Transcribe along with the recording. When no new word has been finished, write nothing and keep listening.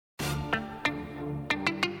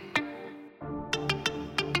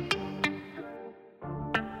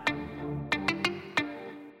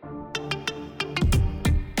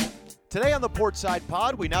Today on the Portside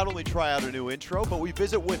Pod, we not only try out a new intro, but we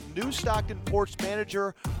visit with new Stockton Ports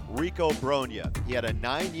manager Rico Brogna. He had a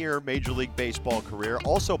 9-year Major League Baseball career,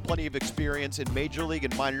 also plenty of experience in Major League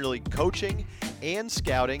and minor league coaching and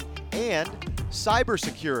scouting and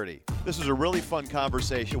cybersecurity. This was a really fun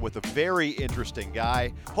conversation with a very interesting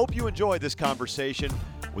guy. Hope you enjoyed this conversation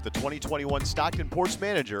with the 2021 Stockton Ports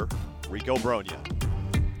manager, Rico Brogna.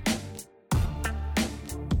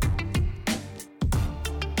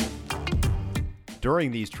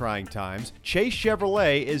 During these trying times, Chase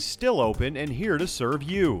Chevrolet is still open and here to serve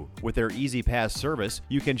you. With their Easy Pass service,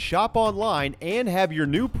 you can shop online and have your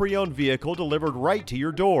new pre-owned vehicle delivered right to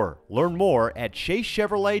your door. Learn more at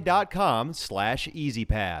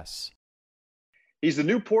chasechevrolet.com/easypass. He's the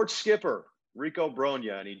new port skipper, Rico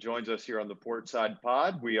Brogna, and he joins us here on the Portside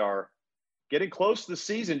Pod. We are getting close to the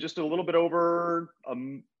season, just a little bit over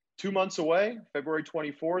 2 months away, February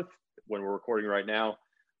 24th, when we're recording right now.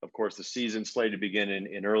 Of course, the season slated to begin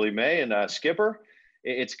in early May. And Skipper,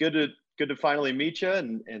 it's good to finally meet you.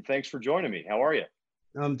 And thanks for joining me. How are you?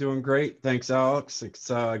 I'm doing great. Thanks, Alex.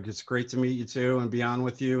 It's great to meet you too and be on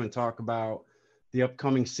with you and talk about the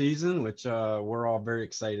upcoming season, which we're all very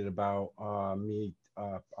excited about. Me,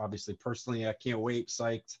 obviously, personally, I can't wait.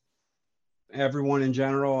 Psyched. Everyone in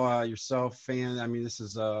general, yourself, fan. I mean, this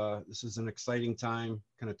is an exciting time.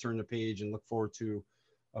 Kind of turn the page and look forward to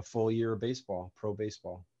a full year of baseball, pro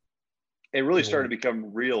baseball. It really started to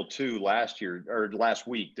become real too last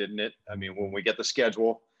week, didn't it? I mean, when we get the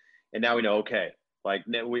schedule and now we know, okay, like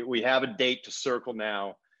we have a date to circle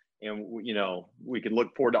now, and we can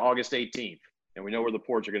look forward to August 18th, and we know where the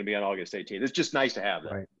ports are going to be on August 18th. It's just nice to have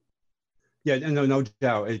that. Right. Yeah, no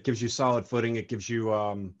doubt. It gives you solid footing. It gives you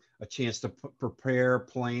a chance to prepare,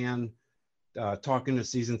 plan, talking to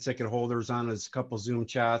season ticket holders on a couple Zoom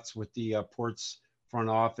chats with the ports front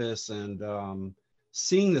office, and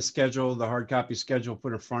seeing the schedule, the hard copy schedule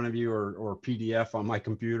put in front of you or PDF on my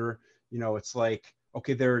computer. It's like,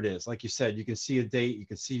 okay, there it is. Like you said, you can see a date, you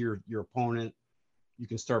can see your opponent, you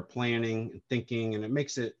can start planning and thinking, and it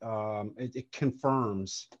makes it, it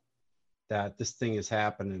confirms that this thing is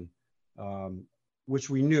happening, which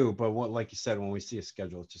we knew, but like you said, when we see a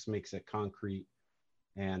schedule, it just makes it concrete.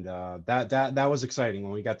 And that was exciting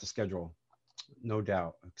when we got the schedule, no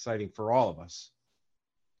doubt. Exciting for all of us.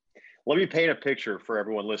 Let me paint a picture for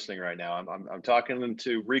everyone listening right now. I'm talking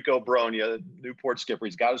to Rico Brogna, new port skipper.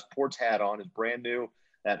 He's got his ports hat on, his brand new,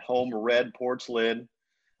 that home red ports lid.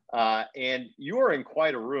 And you are in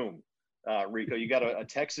quite a room, Rico. You got a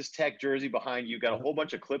Texas Tech jersey behind you. You got a whole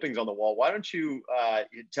bunch of clippings on the wall. Why don't you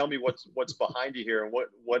tell me what's behind you here and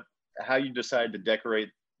how you decided to decorate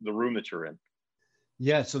the room that you're in?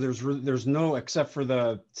 Yeah, so there's no, except for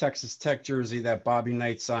the Texas Tech jersey that Bobby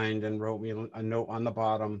Knight signed and wrote me a note on the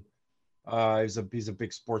bottom. He's a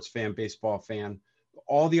big sports fan, baseball fan.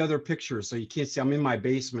 All the other pictures, so you can't see. I'm in my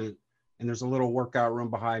basement, and there's a little workout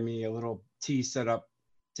room behind me, a little tee set up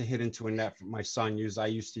to hit into a net my son used. I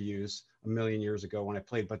used to use a million years ago when I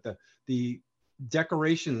played. But the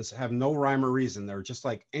decorations have no rhyme or reason. They're just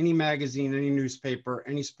like any magazine, any newspaper,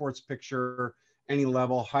 any sports picture, any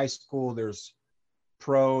level, high school. There's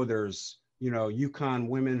pro. There's UConn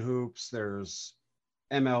women hoops. There's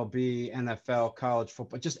MLB, NFL, college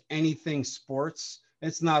football, just anything sports.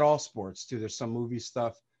 It's not all sports too. There's some movie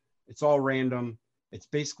stuff. It's all random. It's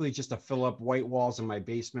basically just to fill up white walls in my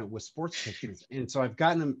basement with sports pictures. And so I've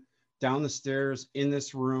gotten them down the stairs in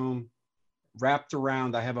this room, wrapped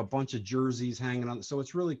around. I have a bunch of jerseys hanging on. So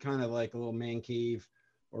it's really kind of like a little man cave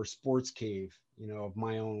or sports cave, of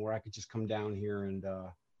my own, where I could just come down here and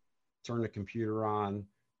turn the computer on.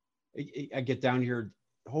 I get down here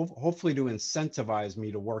hopefully to incentivize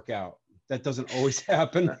me to work out. That doesn't always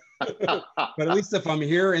happen, but at least if I'm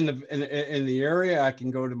here in the area, I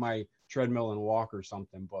can go to my treadmill and walk or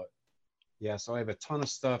something. But yeah, so I have a ton of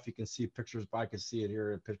stuff. You can see pictures, but I can see it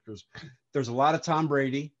here. Pictures. There's a lot of Tom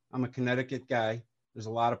Brady. I'm a Connecticut guy. There's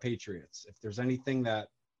a lot of Patriots. If there's anything that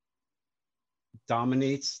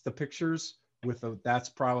dominates the pictures that's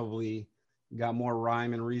probably got more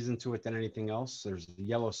rhyme and reason to it than anything else. There's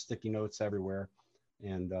yellow sticky notes everywhere.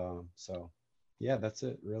 And so, yeah, that's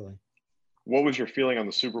it, really. What was your feeling on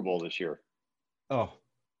the Super Bowl this year? Oh,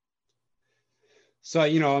 so,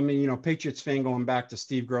 Patriots fan going back to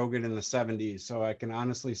Steve Grogan in the 70s. So I can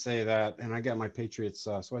honestly say that. And I got my Patriots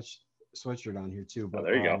sweatshirt on here too. But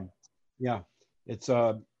there you go. Yeah, it's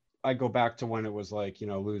I go back to when it was like,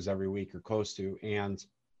 lose every week or close to. And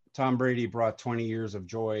Tom Brady brought 20 years of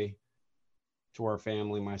joy to our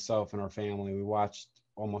family, myself and our family. We watched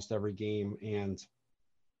almost every game, and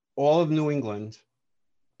all of New England,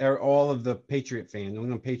 all of the New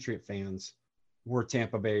England Patriot fans were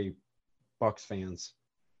Tampa Bay Bucks fans.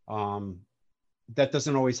 That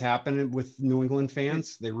doesn't always happen with New England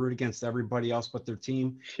fans. They root against everybody else but their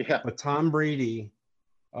team. Yeah. But Tom Brady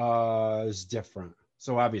is different.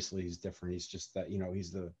 So obviously he's different. He's just that,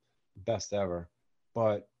 he's the best ever.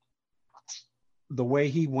 But the way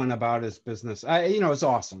he went about his business, it's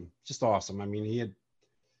awesome. Just awesome. I mean,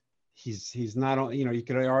 he's not, you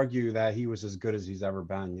could argue that he was as good as he's ever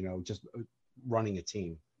been, just running a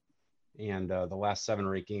team. And the last 7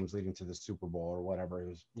 or 8 games leading to the Super Bowl or whatever, it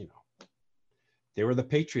was, they were the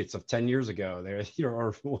Patriots of 10 years ago. They're,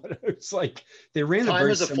 or what? It's like they ran a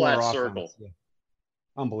very similar offense. Circle. Yeah.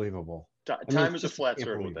 Unbelievable. Time is a flat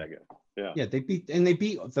circle with that guy. Yeah. Yeah, they beat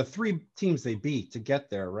the 3 teams they beat to get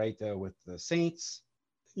there, right? With the Saints,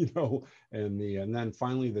 and then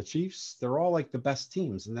finally the Chiefs. They're all like the best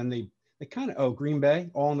teams, and then they kind of Green Bay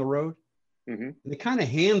all on the road. Mm-hmm. They kind of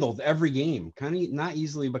handled every game, kind of not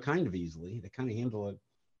easily, but kind of easily. They kind of handle it,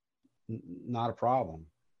 not a problem.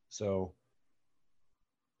 So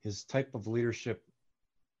his type of leadership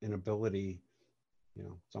and ability,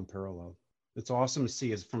 it's unparalleled. It's awesome to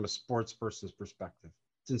see from a sports person's perspective.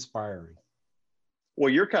 It's inspiring. Well,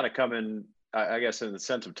 you're kind of coming, I guess, in the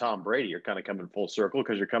sense of Tom Brady, you're kind of coming full circle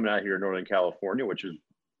because you're coming out here in Northern California, which is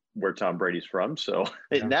where Tom Brady's from. So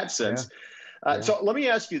in that sense, so let me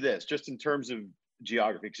ask you this, just in terms of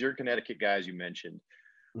geography, because you're a Connecticut guy, as you mentioned,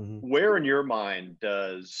 where in your mind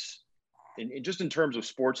does, just in terms of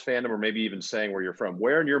sports fandom, or maybe even saying where you're from,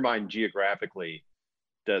 where in your mind geographically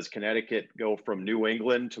does Connecticut go from New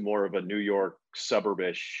England to more of a New York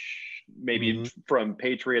suburbish, maybe from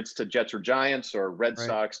Patriots to Jets or Giants, or Red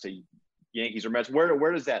Sox to Yankees or Mets?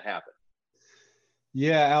 Where does that happen?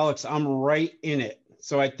 Yeah, Alex, I'm right in it.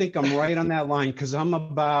 So I think I'm right on that line because I'm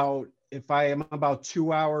about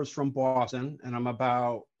 2 hours from Boston, and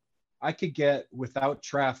I could get, without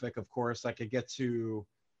traffic, of course, I could get to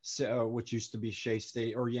which used to be Shea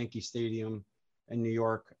State or Yankee Stadium in New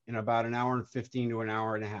York in about an hour and 15 to an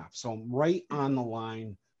hour and a half. So I'm right on the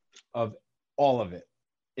line of all of it.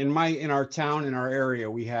 In our town, in our area,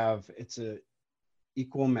 it's a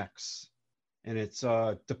equal mix, and it's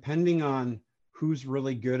depending on who's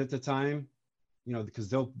really good at the time, because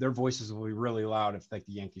their voices will be really loud if like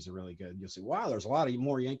the Yankees are really good. You'll say, wow, there's a lot of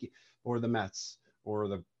more Yankee, or the Mets, or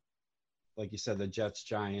like you said, the Jets,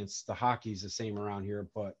 Giants. The hockey's the same around here,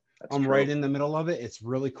 but I'm right in the middle of it. It's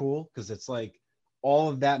really cool because it's like all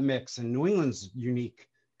of that mix. And New England's unique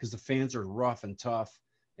because the fans are rough and tough,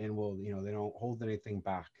 and they don't hold anything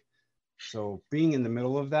back. So being in the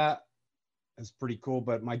middle of that is pretty cool.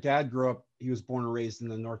 But my dad he was born and raised in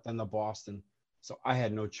the north end of Boston, so I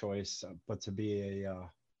had no choice but to be a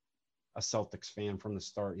Celtics fan from the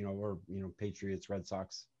start. Or Patriots, Red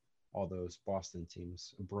Sox, all those Boston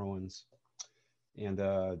teams, Bruins, and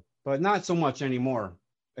but not so much anymore.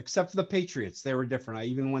 Except for the Patriots, they were different.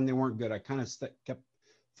 Even when they weren't good, I kind of kept.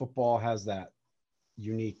 Football has that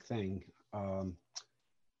unique thing.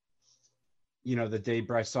 The day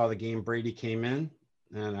I saw the game, Brady came in,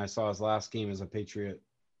 and I saw his last game as a Patriot.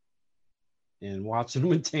 And watching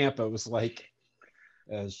him in Tampa, it was like,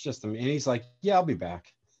 it's just, and he's like, yeah, I'll be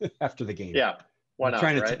back after the game. Yeah, why not?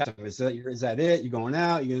 Trying to test him. Is that it? You going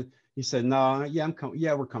out? He said, no, yeah, I'm coming.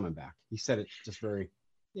 Yeah, we're coming back. He said it just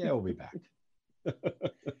we'll be back.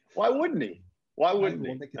 Why wouldn't he?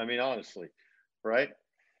 I mean, honestly, right?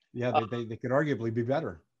 Yeah, they could arguably be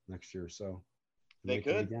better next year. So they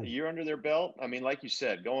could. A year under their belt. I mean, like you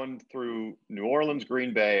said, going through New Orleans,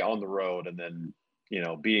 Green Bay on the road, and then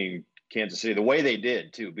beating Kansas City the way they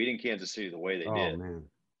did too. Beating Kansas City the way they did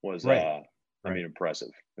was I mean,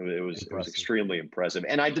 impressive. It was extremely impressive.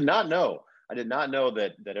 And I did not know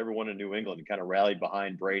that everyone in New England kind of rallied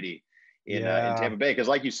behind Brady in Tampa Bay, because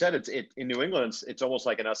like you said, it's in New England, it's almost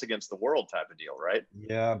like an us against the world type of deal, right?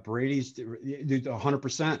 Yeah, Brady's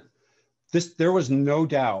 100%. There was no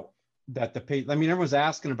doubt that everyone's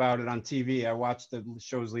asking about it on TV. I watched the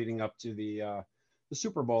shows leading up to the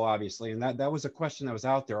Super Bowl, obviously, and that was a question that was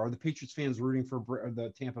out there. Are the Patriots fans rooting for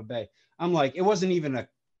the Tampa Bay? I'm like, it wasn't even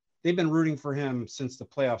they've been rooting for him since the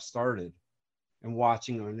playoffs started and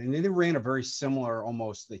watching them, and they ran a very similar,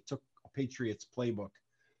 almost, they took a Patriots playbook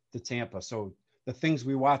to Tampa. So the things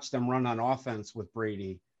we watched them run on offense with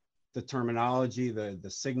Brady, the terminology, the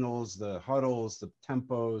signals, the huddles, the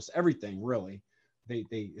tempos, everything, really,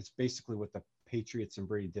 it's basically what the Patriots and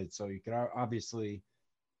Brady did. So you could obviously,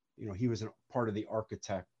 he was part of the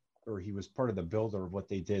architect, or he was part of the builder of what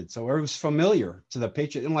they did. So it was familiar to the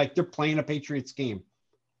Patriots, and like they're playing a Patriots game.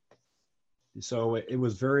 So it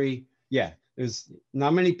was very, there's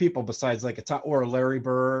not many people besides like a Larry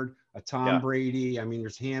Bird, a Tom Brady. I mean,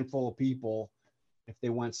 there's a handful of people. If they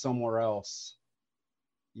went somewhere else,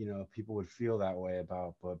 people would feel that way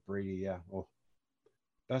about. But Brady, yeah, well,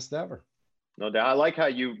 best ever. No doubt. I like how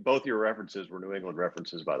both your references were New England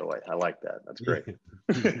references, by the way. I like that. That's great.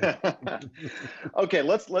 Okay,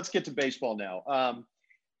 let's get to baseball now.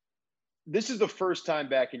 This is the first time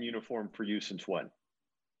back in uniform for you since when?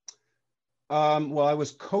 Well, I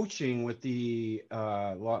was coaching with the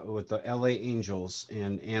LA Angels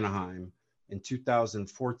in Anaheim in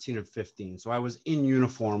 2014 and 15. So I was in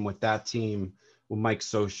uniform with that team with Mike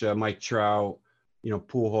Scioscia, Mike Trout,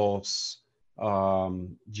 Pujols,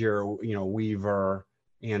 Weaver,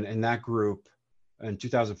 and that group. In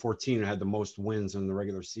 2014, I had the most wins in the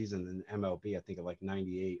regular season in MLB. I think at like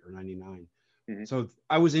 98 or 99. Mm-hmm. So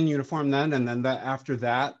I was in uniform then, and then after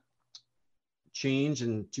that change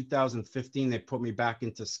in 2015, they put me back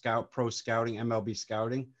into pro scouting, MLB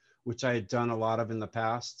scouting, which I had done a lot of in the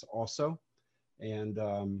past also. And,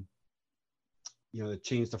 they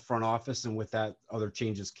changed the front office, and with that, other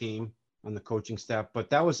changes came on the coaching staff.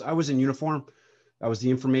 But I was in uniform. I was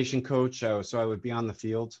the information coach. So I would be on the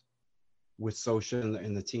field with Scioscia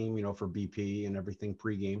and the team, for BP and everything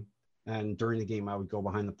pregame. And during the game, I would go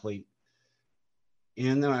behind the plate.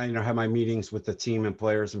 And then I have my meetings with the team and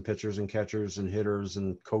players and pitchers and catchers and hitters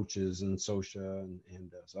and coaches and Scioscia.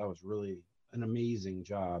 And so that was really an amazing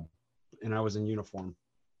job. And I was in uniform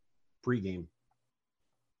pregame.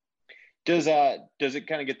 Does it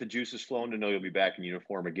kind of get the juices flowing to know you'll be back in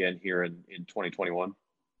uniform again here in 2021?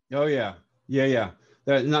 Oh, yeah. Yeah.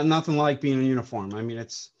 Nothing like being in uniform. I mean,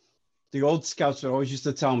 it's the old scouts would always used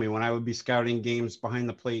to tell me when I would be scouting games behind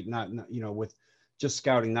the plate, not with just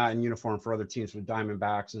scouting, not in uniform for other teams with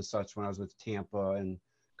Diamondbacks and such. When I was with Tampa and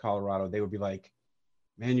Colorado, they would be like,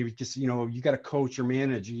 man, you just, you got to coach or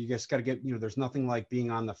manage. You just got to get, there's nothing like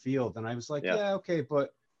being on the field. And I was like, yeah okay.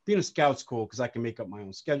 But being a scout's cool because I can make up my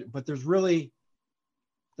own schedule. But there's really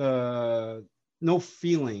no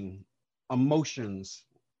feeling, emotions,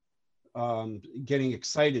 getting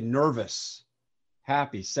excited, nervous,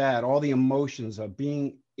 happy, sad, all the emotions of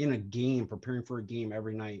being in a game, preparing for a game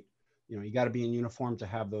every night. You got to be in uniform to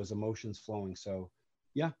have those emotions flowing. So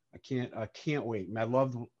yeah, I can't wait.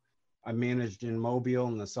 I managed in Mobile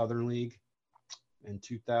in the Southern League in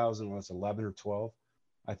 2011 or 12,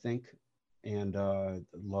 I think. And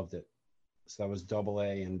loved it. So that was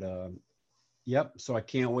AA. And yep. So I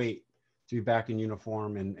can't wait to be back in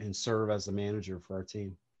uniform and serve as the manager for our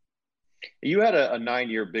team. You had a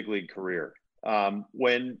 9-year big league career.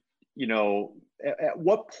 When, at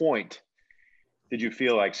what point did you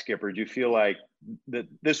feel like, Skipper, did you feel like that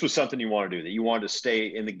this was something you wanted to do, that you wanted to stay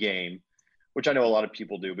in the game, which I know a lot of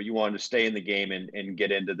people do, but you wanted to stay in the game and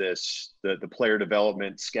get into this, the player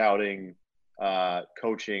development, scouting,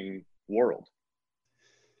 coaching world?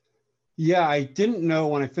 Yeah, I didn't know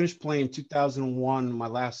when I finished playing 2001, my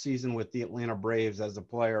last season with the Atlanta Braves as a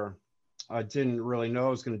player. I didn't really know what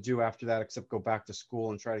I was going to do after that, except go back to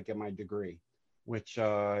school and try to get my degree, which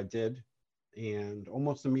I did. And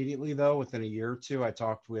almost immediately, though, within a year or two, I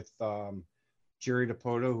talked with Jerry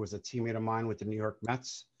DiPoto, who was a teammate of mine with the New York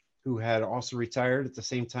Mets, who had also retired at the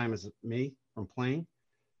same time as me from playing.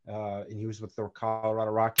 And he was with the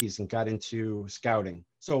Colorado Rockies and got into scouting.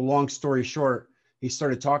 So long story short, he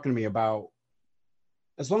started talking to me about,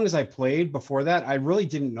 as long as I played before that, I really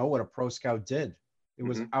didn't know what a pro scout did. It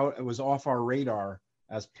was it was off our radar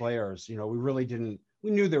as players. We really didn't,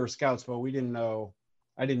 we knew there were scouts, but I didn't know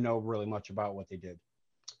really much about what they did,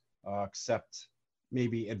 except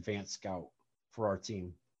maybe advanced scout for our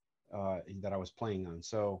team that I was playing on.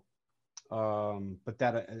 So, but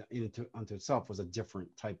that unto itself was a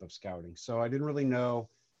different type of scouting. So I didn't really know,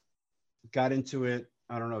 got into it,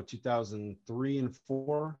 I don't know, 2003 and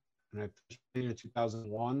 4, and I finished in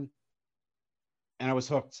 2001. And I was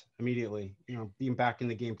hooked immediately, being back in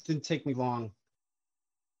the game. It didn't take me long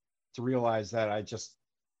to realize that I just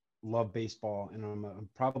love baseball, and I'm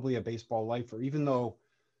probably a baseball lifer, even though,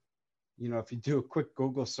 if you do a quick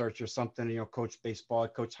Google search or something, coach baseball, I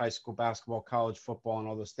coach high school basketball, college football, and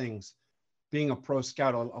all those things. Being a pro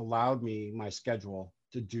scout allowed me my schedule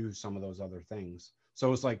to do some of those other things. So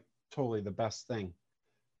it was like totally the best thing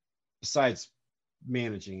besides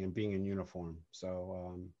managing and being in uniform.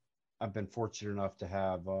 So I've been fortunate enough to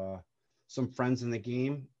have some friends in the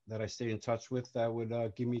game that I stayed in touch with that would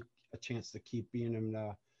give me a chance to keep being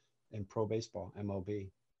in pro baseball, MLB.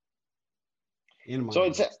 So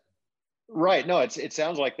it's right. No, it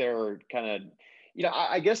sounds like they're kind of,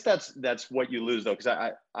 I guess that's what you lose though,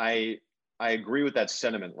 because I agree with that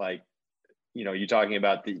sentiment. Like, you're talking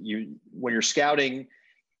about when you're scouting,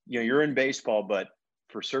 you're in baseball, but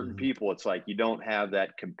for certain people, it's like you don't have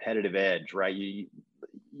that competitive edge, right?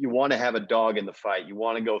 you want to have a dog in the fight. You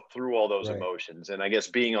want to go through all those Right. emotions. And I guess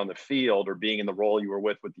being on the field or being in the role you were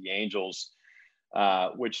with the Angels,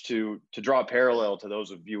 which to draw a parallel to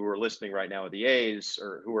those of you who are listening right now with the A's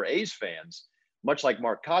or who are A's fans, much like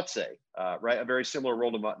Mark Kotze, right? A very similar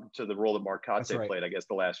role to the role that Mark Kotze right. played, I guess,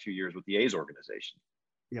 the last few years with the A's organization.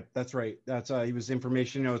 Yep, that's right. That's he was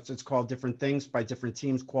information. It's called different things by different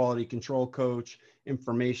teams: quality control coach,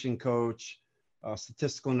 information coach,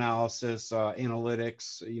 statistical analysis,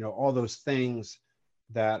 analytics. All those things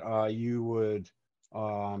that you would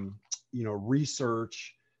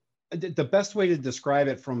research. The best way to describe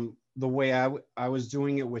it from the way I was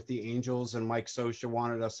doing it with the Angels, and Mike Scioscia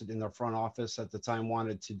wanted us in their front office at the time,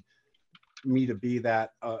 wanted me to be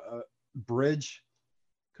that bridge,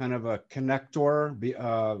 kind of a connector,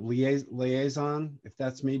 liaison, if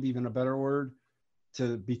that's maybe even a better word,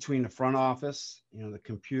 between the front office, the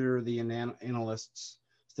computer, the analysts,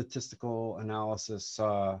 statistical analysis.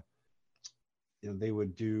 They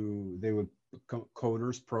would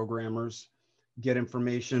coders, programmers, get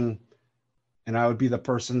information, and I would be the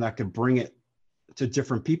person that could bring it to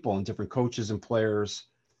different people and different coaches and players,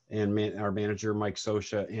 and our manager Mike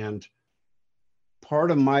Scioscia. And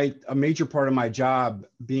a major part of my job,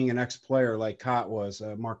 being an ex-player like Cott was,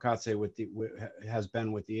 Mark Kotze has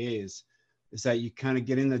been with the A's, is that you kind of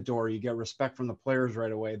get in the door, you get respect from the players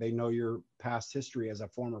right away. They know your past history as a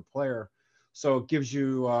former player, so it gives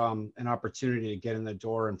you an opportunity to get in the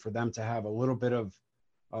door, and for them to have a little bit of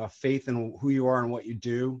faith in who you are and what you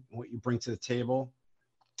do, and what you bring to the table.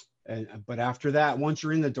 But after that, once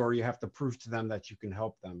you're in the door, you have to prove to them that you can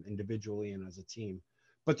help them individually and as a team.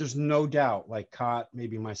 But there's no doubt, like Cott,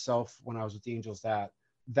 maybe myself, when I was with the Angels,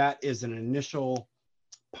 that is an initial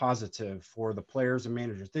positive for the players and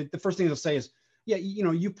managers. The first thing they'll say is, yeah,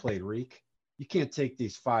 you played, Reek. You can't take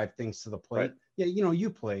these 5 things to the plate. Right. Yeah, you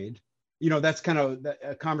played. That's kind of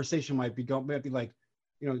a conversation might be like,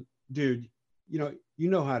 dude, you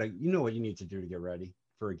know what you need to do to get ready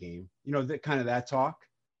for a game. That talk.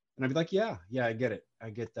 And I'd be like, yeah, I get it.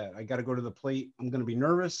 I get that. I got to go to the plate. I'm going to be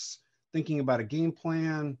nervous, thinking about a game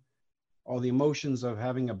plan, all the emotions of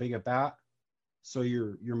having a big at bat. So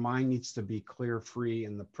your mind needs to be clear, free,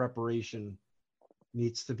 and the preparation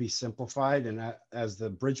needs to be simplified. And as the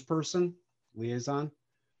bridge person, liaison,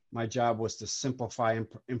 my job was to simplify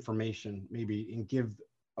information, maybe, and give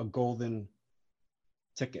a golden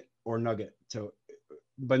ticket or nugget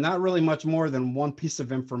but not really much more than one piece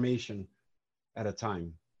of information at a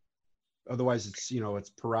time. Otherwise, it's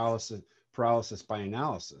paralysis by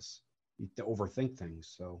analysis. You overthink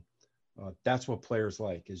things. So that's what players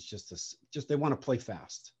like, is just they want to play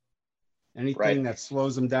fast. Anything that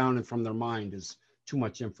slows them down and from their mind is too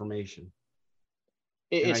much information.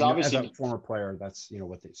 It's obviously, as a former player, that's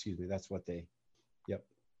that's what they. Yep.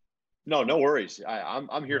 No worries.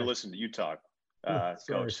 I'm here to listen to you talk,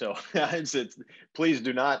 Coach. So please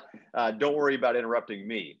do not. Don't worry about interrupting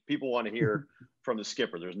me. People want to hear from the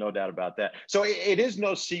skipper. There's no doubt about that. So it is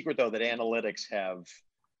no secret, though, that analytics have,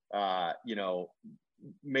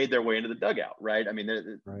 made their way into the dugout, right? I mean,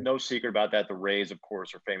 there's no secret about that. The Rays, of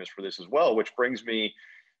course, are famous for this as well, which brings me,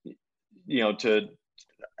 to,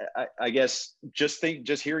 I guess, just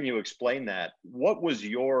hearing you explain that. What was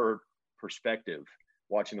your perspective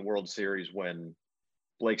watching the World Series when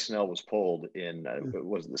Blake Snell was pulled in,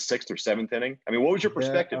 was it the 6th or 7th inning? I mean, what was your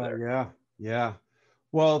perspective there? Yeah.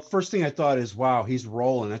 Well, first thing I thought is, wow, he's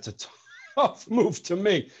rolling. That's a tough move to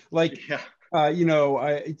me.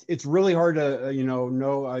 It's really hard to,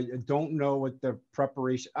 know. I don't know what the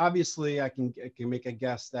preparation. Obviously, I can make a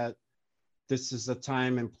guess that this is a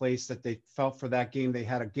time and place that they felt for that game. They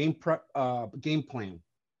had a game plan,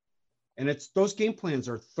 and those game plans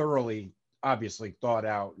are thoroughly, obviously, thought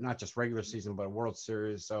out, not just regular season, but a World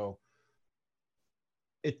Series. So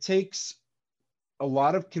it takes a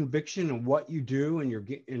lot of conviction in what you do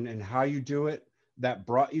and how you do it that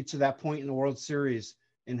brought you to that point in the World Series,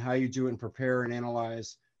 and how you do it and prepare and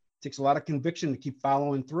analyze. It takes a lot of conviction to keep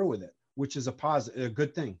following through with it, which is a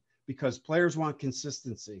good thing, because players want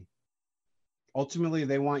consistency. Ultimately,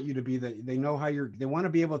 they want you to be they know how they want to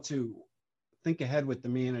be able to think ahead with the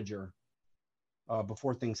manager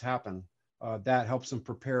before things happen. That helps them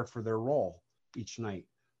prepare for their role each night.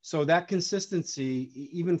 So that consistency,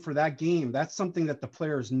 even for that game, that's something that the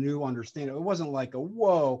players knew, understand. It wasn't like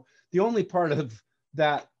whoa. The only part of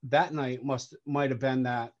that night might have been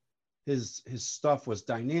that his stuff was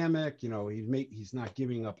dynamic. He's not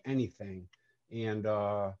giving up anything, and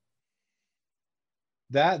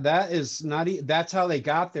that is not. That's how they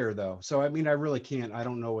got there, though. So I mean, I really can't. I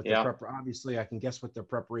don't know what their obviously I can guess what their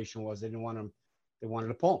preparation was. They didn't want him. They wanted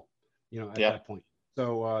to pull him, at that point.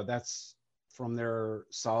 So that's from their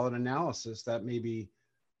solid analysis that maybe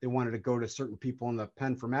they wanted to go to certain people in the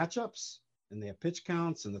pen for matchups, and they have pitch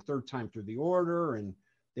counts and the third time through the order, and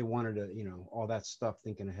they wanted to, all that stuff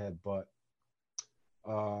thinking ahead. But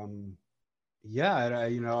I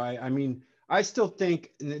mean, I still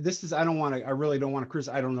think this is, I really don't want to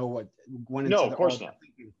criticize. I don't know what went into of course not.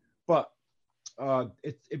 Thinking, but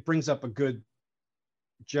it brings up a good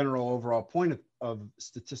general overall point of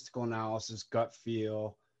statistical analysis, gut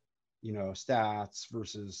feel, stats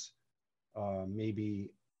versus maybe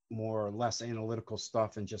more or less analytical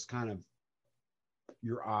stuff, and just kind of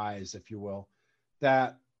your eyes, if you will.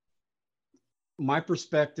 That my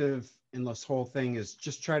perspective in this whole thing is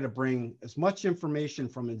just try to bring as much information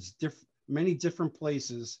from many different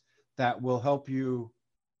places that will help you,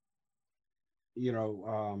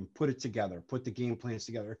 put it together, put the game plans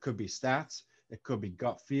together. It could be stats, it could be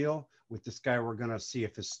gut feel. With this guy, we're going to see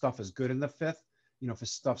if his stuff is good in the fifth, if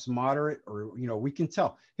his stuff's moderate, or, we can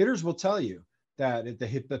tell. Hitters will tell you that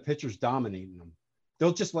the pitcher's dominating them.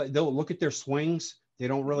 They'll look at their swings. They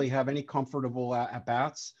don't really have any comfortable at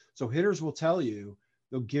bats. So hitters will tell you,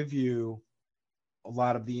 they'll give you a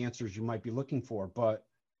lot of the answers you might be looking for. But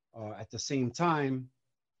at the same time,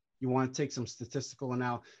 you want to take some statistical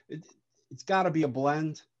analysis. It's got to be a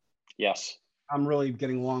blend. Yes. I'm really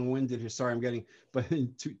getting long-winded here. Sorry, I'm getting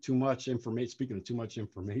too much information. Speaking of too much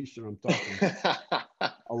information, I'm talking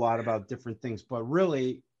a lot about different things. But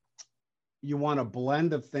really, you want a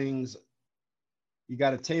blend of things. You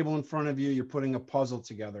got a table in front of you. You're putting a puzzle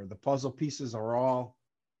together. The puzzle pieces are all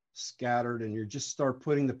scattered, and you just start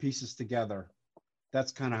putting the pieces together.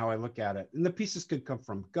 That's kind of how I look at it. And the pieces could come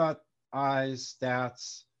from gut, eyes,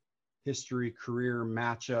 stats, history, career,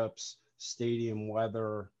 matchups, stadium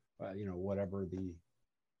weather, whatever the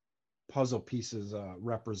puzzle pieces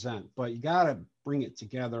represent. But you got to bring it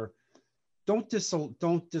together. Don't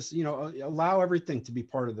allow everything to be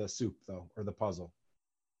part of the soup, though, or the puzzle.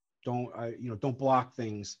 Don't block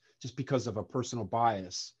things just because of a personal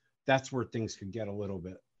bias. That's where things could get a little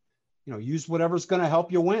bit, use whatever's going to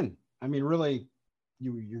help you win. I mean, really,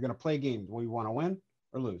 you're going to play games. We want to win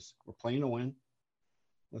or lose. We're playing to win.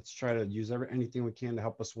 Let's try to use anything we can to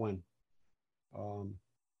help us win.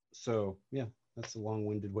 So yeah, that's a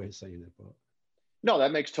long-winded way of saying it, but no,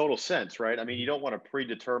 that makes total sense, right? I mean, you don't want to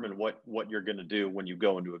predetermine what you're going to do when you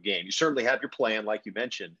go into a game. You certainly have your plan, like you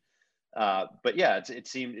mentioned, but yeah, it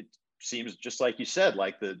seems just like you said,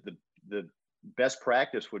 like the best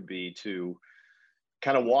practice would be to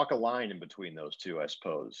kind of walk a line in between those two, I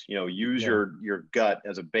suppose. Use your gut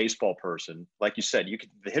as a baseball person, like you said.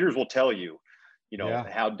 The hitters will tell you,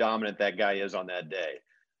 how dominant that guy is on that day.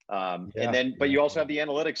 But you also have the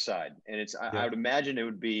analytics side, and I would imagine it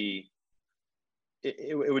would be,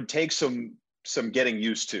 it would take some getting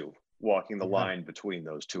used to walking the line between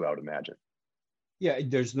those two, I would imagine. Yeah,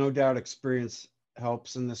 there's no doubt experience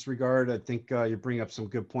helps in this regard. I think you bring up some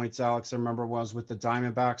good points, Alex. I remember when I was with the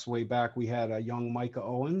Diamondbacks way back, we had a young Micah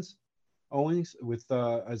Owens with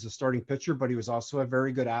as a starting pitcher, but he was also a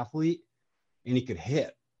very good athlete and he could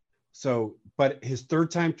hit. So, but his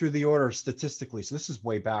third time through the order statistically, so this is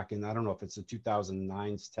way back, and I don't know if it's the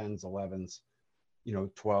 2009s, 10s, 11s,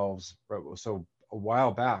 12s, so a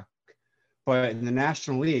while back. But in the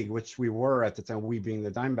National League, which we were at the time, we being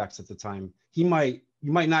the Diamondbacks at the time, you might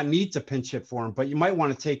not need to pinch hit for him, but you might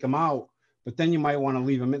want to take him out, but then you might want to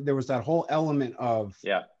leave him in. There was that whole element of,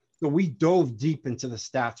 so we dove deep into the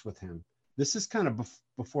stats with him. This is kind of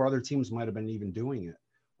before other teams might have been even doing it.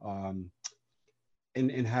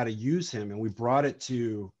 And how to use him, and we brought it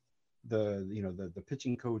to the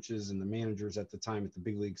pitching coaches and the managers at the time at the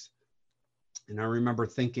big leagues. And I remember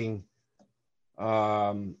thinking,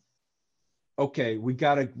 okay,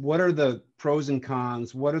 what are the pros and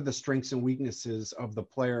cons? What are the strengths and weaknesses of the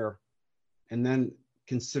player? And then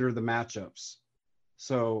consider the matchups.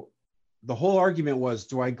 So the whole argument was,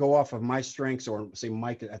 do I go off of my strengths, or say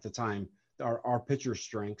Mike at the time, our pitcher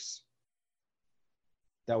strengths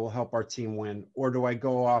that will help our team win? Or do I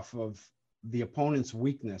go off of the opponent's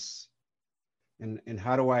weakness? And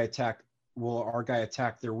how do I will our guy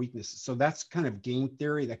attack their weaknesses? So that's kind of game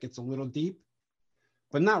theory that gets a little deep,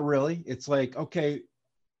 but not really. It's like, okay,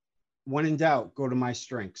 when in doubt, go to my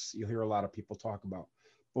strengths. You'll hear a lot of people talk about,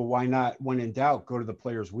 but why not, when in doubt, go to the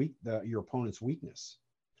player's your opponent's weakness?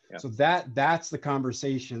 Yeah. So that's the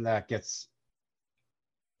conversation that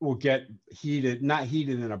will get heated, not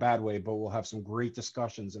heated in a bad way, but we'll have some great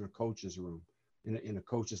discussions in a coach's room, in a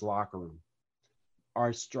coach's locker room.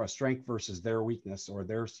 Our strength versus their weakness, or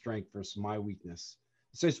their strength versus my weakness.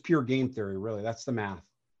 So it's pure game theory, really. That's the math.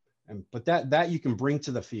 But that you can bring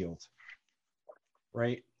to the field,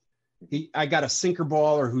 right? I got a sinker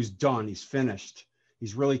baller who's done. He's finished.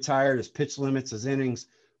 He's really tired. His pitch limits, his innings.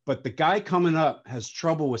 But the guy coming up has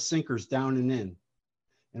trouble with sinkers down and in.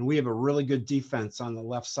 And we have a really good defense on the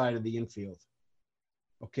left side of the infield.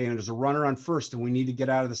 Okay, and there's a runner on first, and we need to get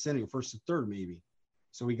out of this inning, first and third maybe.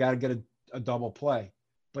 So we got to get a double play.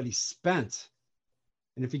 But he's spent.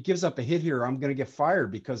 And if he gives up a hit here, I'm going to get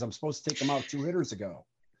fired because I'm supposed to take him out 2 hitters ago.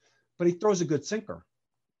 But he throws a good sinker.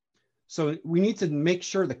 So we need to make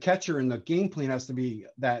sure the catcher in the game plan has to be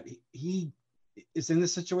that he is in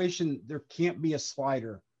this situation. There can't be a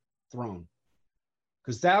slider thrown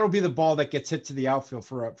because that'll be the ball that gets hit to the outfield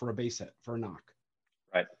for a base hit, for a knock.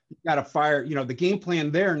 Right. You got to fire, the game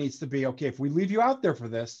plan there needs to be, okay, if we leave you out there for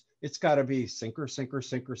this, it's got to be sinker, sinker,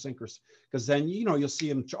 sinker, sinkers. Because then, you'll see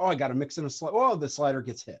him, I got to mix in a slider. Oh, the slider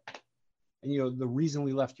gets hit. And, the reason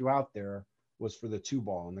we left you out there was for the 2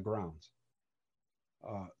 ball on the ground.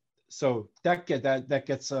 So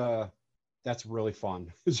that's really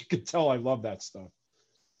fun. As you can tell, I love that stuff.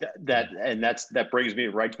 That brings me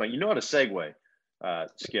right to my, how to segue,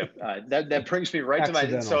 Skip. That brings me right to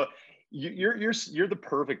my, so you're the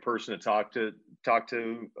perfect person to talk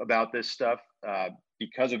to about this stuff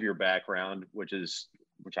because of your background, which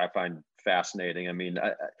I find fascinating. I mean,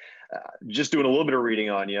 just doing a little bit of reading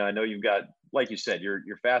on you, I know you've got, like you said, you're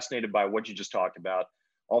fascinated by what you just talked about,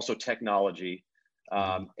 also technology.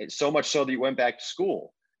 It's so much so that you went back to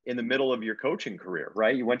school in the middle of your coaching career,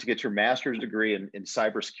 right? You went to get your master's degree in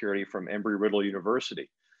cybersecurity from Embry-Riddle University.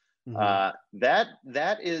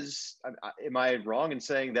 That is, am I wrong in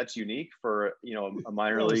saying that's unique for, a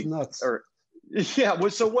minor league? Nuts. Or yeah.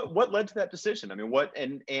 So what led to that decision? I mean, what,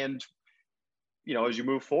 and, as you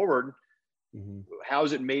move forward, how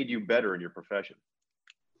has it made you better in your profession?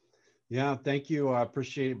 Yeah, thank you. I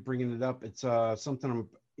appreciate bringing it up. It's something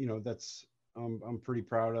I'm pretty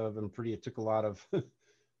proud of, and it took a lot of, a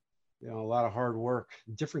lot of hard work,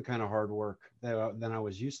 different kind of hard work than I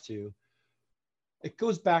was used to. It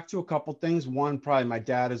goes back to a couple things. One, probably my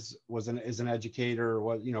dad is an educator,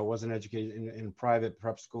 was an educator in private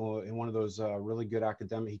prep school, in one of those really good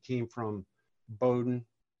academic. He came from Bowdoin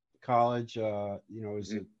College,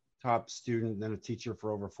 was a top student, then a teacher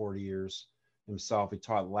for over 40 years himself. He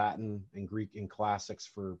taught Latin and Greek and classics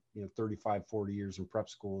for 35, 40 years in prep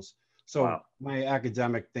schools. So wow. My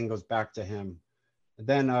academic thing goes back to him. And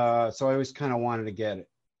then, so I always kind of wanted to get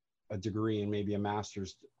a degree and maybe a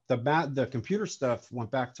master's. The computer stuff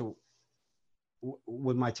went back to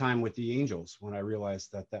with my time with the Angels, when I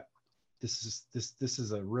realized that this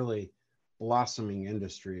is a really blossoming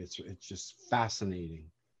industry. It's just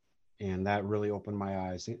fascinating, and that really opened my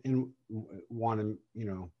eyes and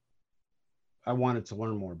I wanted to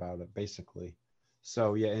learn more about it, basically.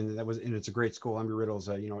 So yeah, and it's a great school. Embry-Riddle's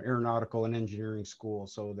a aeronautical and engineering school,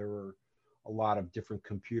 so there were a lot of different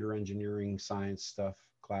computer engineering, science stuff,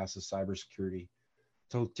 classes, cybersecurity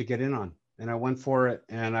to get in on. And I went for it,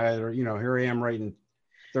 and here I am writing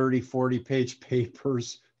 30, 40 page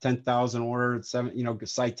papers, 10,000 words,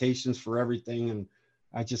 citations for everything. And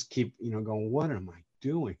I just keep, going, what am I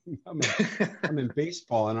doing? I'm in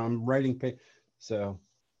baseball and I'm writing.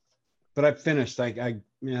 But I finished. I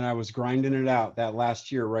was grinding it out that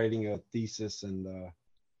last year, writing a thesis and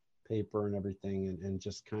paper and everything, and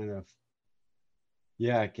just kind of,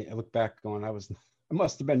 I look back going, I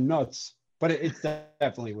must have been nuts, but it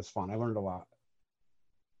definitely was fun. I learned a lot.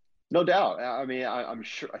 No doubt. I mean, I'm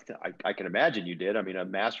sure. I can imagine you did. I mean, a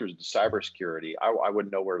master's in cybersecurity. I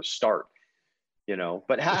wouldn't know where to start.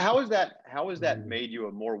 But how has that made you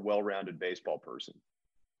a more well-rounded baseball person?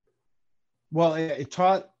 Well, it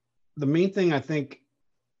taught. The main thing I think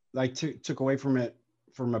I took away from it,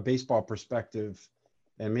 from a baseball perspective,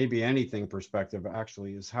 and maybe anything perspective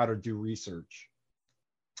actually, is how to do research,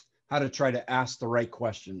 how to try to ask the right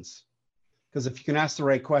questions. Because if you can ask the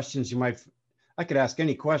right questions, I could ask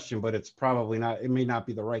any question, but it may not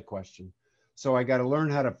be the right question. So I got to learn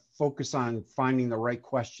how to focus on finding the right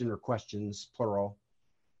question, or questions, plural,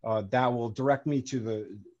 that will direct me to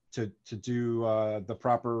do the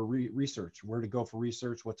proper research, where to go for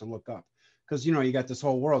research, what to look up. Because, you got this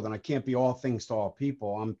whole world, and I can't be all things to all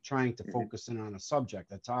people. I'm trying to focus in on a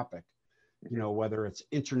subject, a topic, whether it's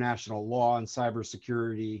international law and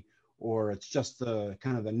cybersecurity, or it's just the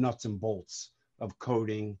kind of the nuts and bolts of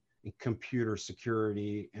coding and computer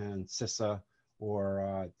security and CISA,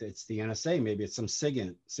 or it's the NSA, maybe it's some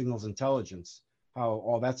SIGINT, signals intelligence, how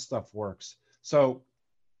all that stuff works. So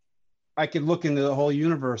I could look into the whole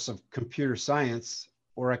universe of computer science,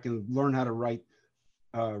 or I can learn how to write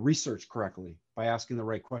research correctly by asking the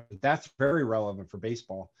right question. That's very relevant for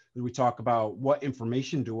baseball. We talk about what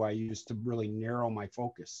information do I use to really narrow my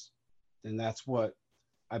focus. And that's what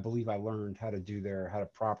I believe I learned how to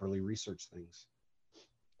properly research things.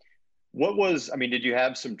 I mean, did you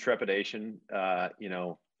have some trepidation,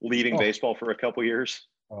 leading baseball for a couple years?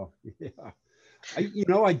 Oh, yeah.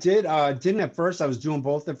 I didn't at first. I was doing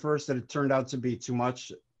both at first, and it turned out to be too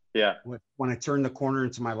much. Yeah. When I turned the corner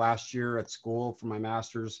into my last year at school for my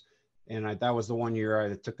master's, and that was the one year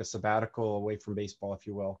I took a sabbatical away from baseball, if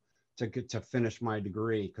you will, to finish my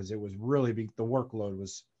degree, because it was really the workload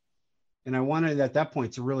was, and I wanted at that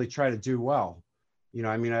point to really try to do well.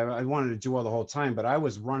 I mean, I wanted to do well the whole time, but I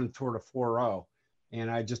was running toward a 4.0, and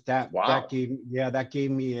I just that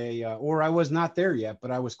gave me a or I was not there yet, but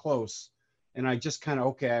I was close, and I just kind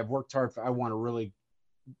of I've worked hard. I want to really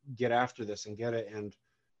get after this and get it, and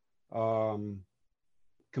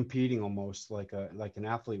competing almost like an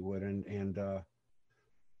athlete would, and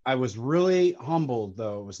I was really humbled,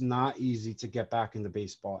 though. It was not easy to get back into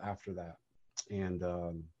baseball after that, and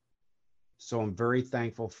so I'm very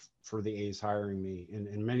thankful for the A's hiring me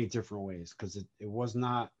in many different ways, because it was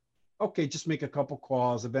not just make a couple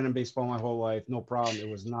calls. I've been in baseball my whole life, no problem. It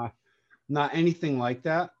was not anything like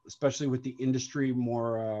that, especially with the industry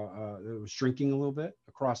more it was shrinking a little bit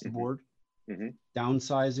across the board. Mm-hmm.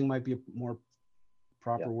 Downsizing might be a more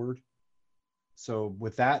proper word. So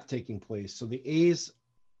with that taking place, so the A's,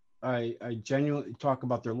 I genuinely talk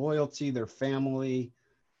about their loyalty, their family,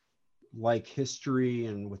 like history,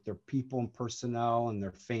 and with their people and personnel and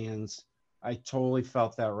their fans. I totally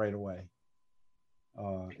felt that right away.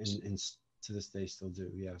 And to this day still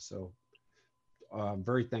do. Yeah. So I'm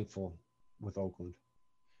very thankful with Oakland.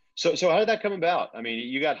 So how did that come about? I mean,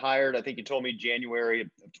 you got hired, I think you told me January of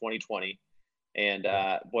 2020. And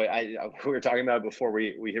boy, we were talking about it before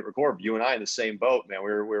we hit record. You and I in the same boat, man.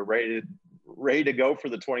 We're ready to go for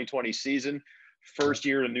the 2020 season, first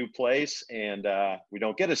year in a new place, and we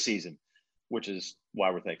don't get a season, which is why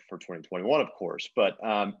we're thankful for 2021, of course. But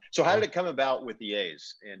so how did it come about with the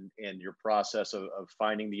A's and your process of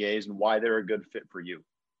finding the A's and why they're a good fit for you?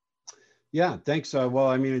 Yeah, thanks. Well,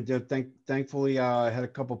 I mean, thankfully, I had a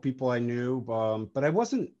couple people I knew, but I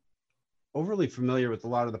wasn't overly familiar with a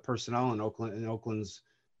lot of the personnel in Oakland's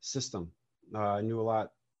system. I knew a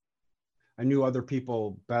lot. I knew other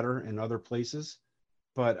people better in other places,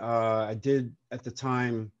 but I did at the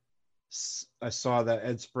time. I saw that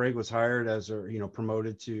Ed Sprague was hired as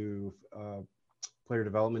promoted to player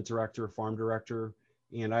development director, farm director,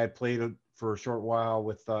 and I had played for a short while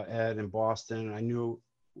with Ed in Boston.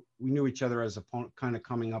 We knew each other as a kind of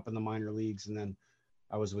coming up in the minor leagues, and then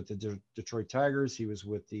I was with the Detroit Tigers. He was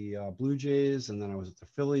with the Blue Jays, and then I was with the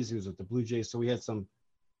Phillies. He was with the Blue Jays. So we had some,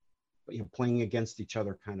 playing against each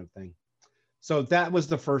other kind of thing. So that was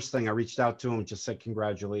the first thing. I reached out to him, just said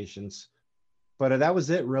congratulations, but that was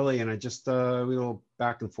it really. And I just we go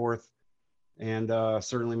back and forth, and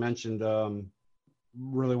certainly mentioned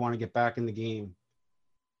really want to get back in the game,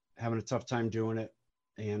 having a tough time doing it,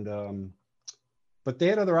 and but they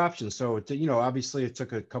had other options. So, obviously it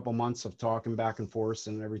took a couple months of talking back and forth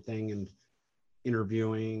and everything, and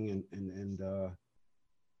interviewing and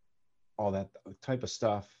all that type of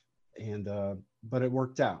stuff. And, but it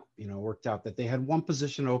worked out, that they had one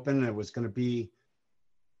position open, and it was going to be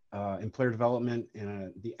in player development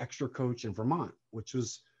and the extra coach in Vermont, which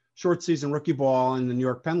was short season rookie ball in the New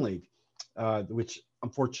York Penn League, which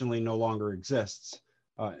unfortunately no longer exists.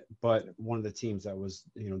 But one of the teams that was,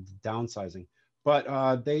 downsizing. But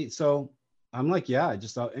so I'm like, yeah, I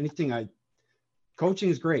just thought coaching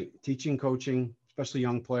is great. Teaching, coaching, especially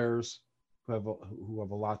young players who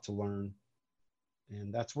have a lot to learn.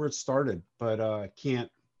 And that's where it started. But I can't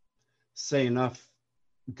say enough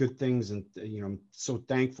good things. And, I'm so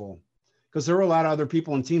thankful, because there were a lot of other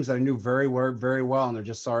people and teams that I knew very well. And they're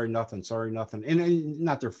just sorry, nothing. And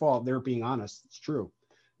not their fault. They're being honest. It's true.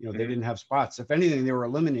 They didn't have spots. If anything, they were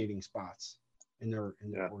eliminating spots in their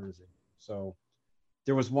organization. So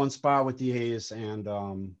there was one spot with the A's, and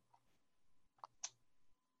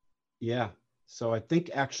so I think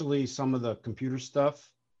actually some of the computer stuff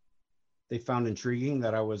they found intriguing,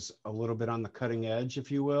 that I was a little bit on the cutting edge, if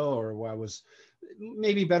you will, or I was,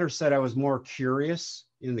 maybe better said, I was more curious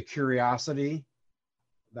in the curiosity,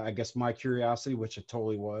 I guess my curiosity, which it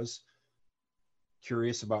totally was,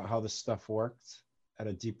 curious about how this stuff worked at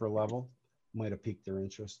a deeper level, might have piqued their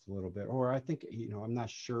interest a little bit. Or I think, I'm not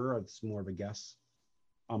sure, it's more of a guess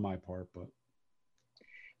on my part. But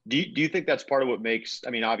do you think that's part of what makes, I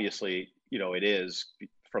mean, obviously, it is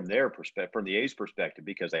from their perspective, from the A's perspective,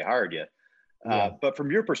 because they hired you. But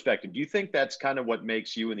from your perspective, do you think that's kind of what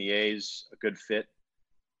makes you and the A's a good fit?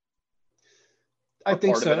 I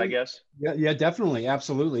think so. I guess. Yeah, definitely.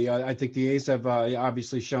 Absolutely. I think the A's have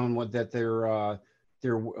obviously shown that they're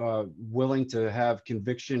they're willing to have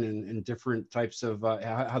conviction in different types of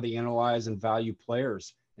how they analyze and value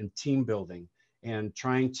players and team building, and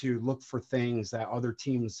trying to look for things that other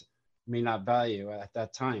teams may not value at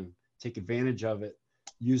that time, take advantage of it,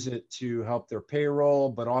 use it to help their payroll,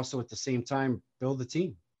 but also at the same time build a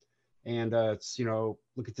team. And it's,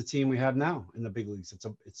 look at the team we have now in the big leagues.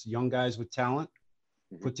 It's young guys with talent,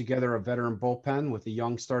 put together a veteran bullpen with a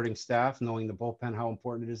young starting staff, knowing the bullpen, how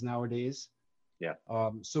important it is nowadays. Yeah.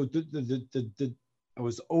 So I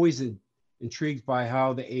was always intrigued by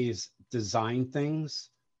how the A's design things,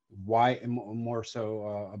 why, and more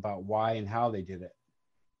so about why and how they did it.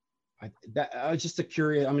 I'm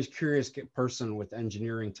a curious person with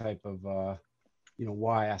engineering type of,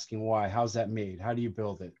 why, asking why, how's that made? How do you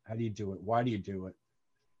build it? How do you do it? Why do you do it?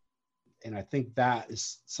 And I think that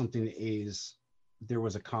is something the A's, there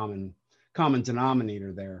was a common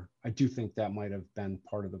denominator there. I do think that might have been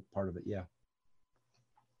part of it. Yeah.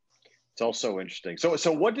 It's also interesting.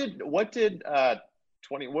 So what did what'd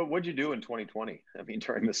you do in 2020? I mean,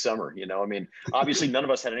 during the summer, obviously none of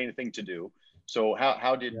us had anything to do. So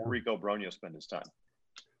how did Rico Brogna spend his time?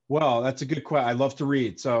 Well, that's a good question. I love to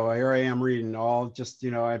read. So here I am reading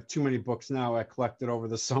I have too many books now I collected over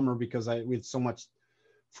the summer because we had so much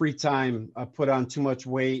free time. I put on too much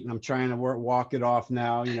weight and I'm trying to walk it off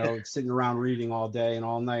now, sitting around reading all day and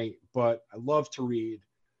all night, but I love to read.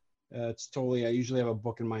 I usually have a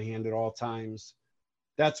book in my hand at all times.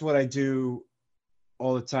 That's what I do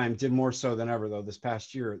all the time. Did more so than ever though this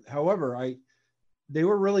past year. However, they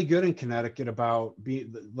were really good in Connecticut about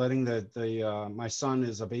letting my son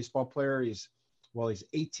is a baseball player. He's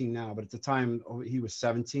 18 now, but at the time he was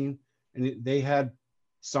 17, and they had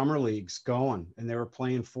summer leagues going, and they were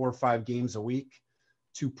playing 4 or 5 games a week,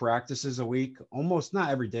 2 practices a week, almost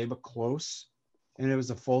not every day, but close. And it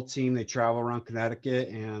was a full team. They travel around Connecticut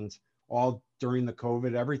and all during the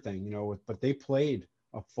COVID, everything, but they played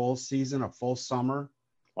a full season, a full summer.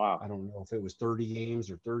 Wow. I don't know if it was 30 games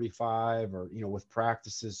or 35 or, with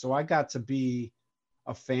practices. So I got to be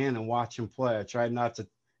a fan and watch him play. I tried not to,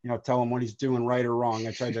 tell him what he's doing right or wrong.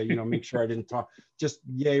 I tried to, make sure I didn't talk, just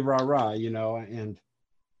yay, rah, rah, and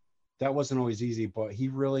that wasn't always easy, but he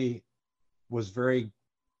really was very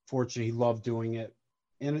fortunate. He loved doing it.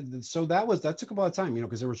 And so that took a lot of time,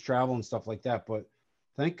 because there was travel and stuff like that, but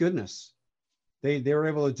thank goodness they were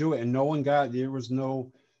able to do it, and there was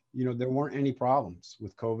no, there weren't any problems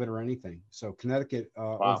with COVID or anything. So Connecticut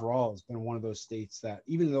overall has been one of those states that,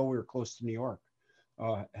 even though we were close to New York,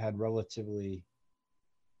 had relatively.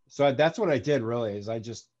 So that's what I did really, is I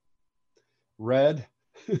just read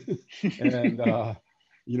and,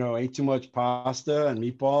 ate too much pasta and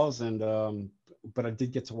meatballs. And, but I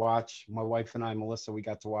did get to watch my wife and I, Melissa, we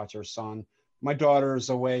got to watch our son. My daughter is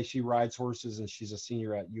away. She rides horses and she's a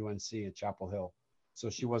senior at UNC at Chapel Hill. So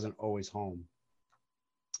she wasn't always home.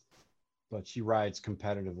 But she rides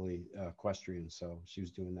competitively equestrian, so she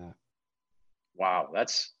was doing that. Wow,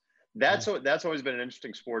 that's always been an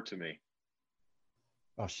interesting sport to me.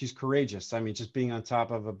 Oh, she's courageous. I mean, just being on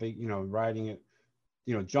top of a big, riding it,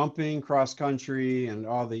 jumping, cross country, and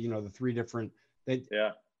all the, the 3 different.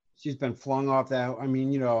 She's been flung off that. I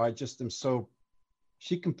mean, I just am so.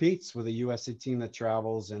 She competes with a USA team that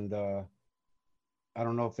travels, and I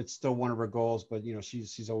don't know if it's still one of her goals, but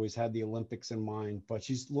she's always had the Olympics in mind. But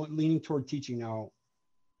she's leaning toward teaching now.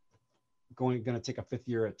 Going to take a 5th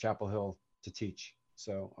year at Chapel Hill to teach.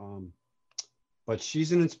 So, but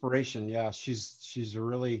she's an inspiration. Yeah, she's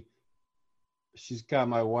got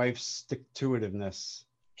my wife's stick-to-itiveness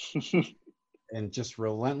and just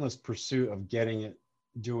relentless pursuit of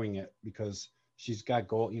doing it, because she's got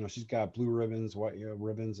gold. She's got blue ribbons, white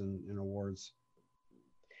ribbons, and awards.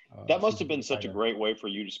 That must have been such a great way for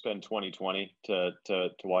you to spend 2020 to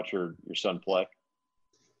watch your son play.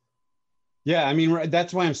 Yeah, I mean,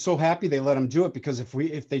 that's why I'm so happy they let him do it, because if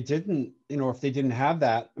they didn't have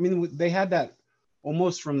that, I mean, they had that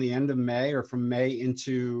almost from the end of May, or from May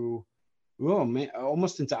into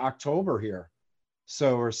almost into October here.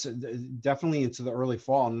 So, or definitely into the early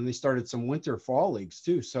fall, and then they started some winter fall leagues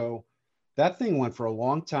too. So that thing went for a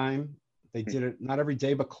long time. They did it not every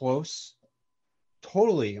day, but close.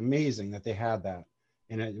 Totally amazing that they had that.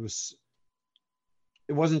 And it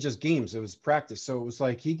wasn't just games, it was practice. So it was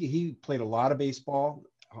like he played a lot of baseball.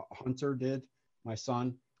 Hunter did, my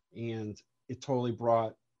son, and it totally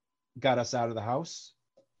got us out of the house,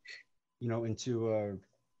 into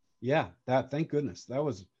thank goodness. That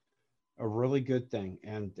was a really good thing.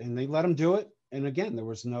 And they let him do it. And again, there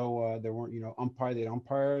was no there weren't, they'd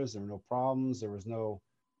umpires, there were no problems, there was no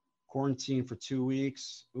quarantine for 2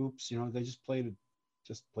 weeks. Oops, they just played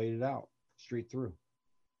it out straight through.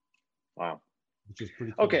 Wow. which is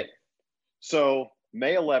pretty cool. Okay. So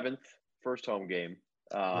May 11th, first home game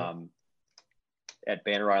at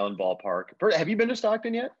Banner Island Ballpark. Have you been to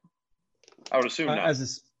Stockton yet? I would assume not.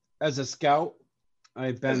 As a scout,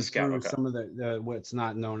 I've been through okay. some of the what's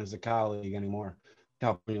not known as a colleague anymore,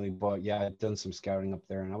 California League. But yeah, I've done some scouting up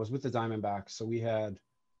there, and I was with the Diamondbacks. So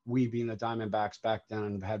we being the Diamondbacks back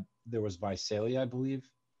then, there was Visalia, I believe,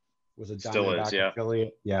 was a Diamondback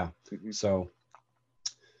affiliate. Yeah. Mm-hmm. So,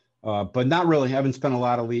 but not really. I haven't spent a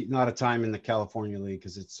lot of time in the California League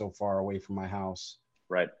because it's so far away from my house.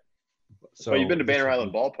 Right. So you've been to Banner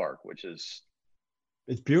Island Ballpark, which is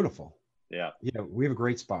it's beautiful. Yeah. Yeah, we have a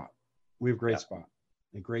great spot. A great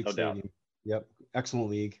stadium. Doubt. Yep. Excellent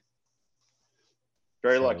league.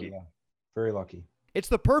 Very lucky. Yeah, very lucky. It's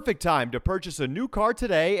the perfect time to purchase a new car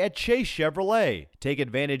today at Chase Chevrolet. Take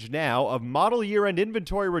advantage now of model year-end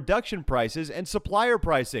inventory reduction prices and supplier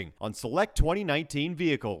pricing on select 2019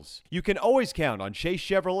 vehicles. You can always count on Chase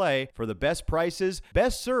Chevrolet for the best prices,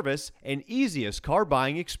 best service, and easiest car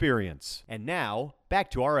buying experience. And now, back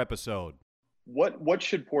to our episode. What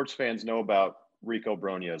should Ports fans know about Rico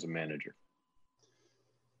Brogna as a manager?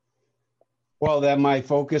 Well, that my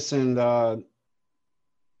focus and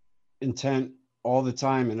intent all the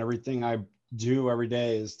time and everything I do every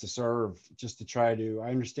day is to serve, just to try to, I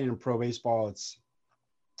understand in pro baseball, it's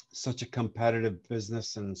such a competitive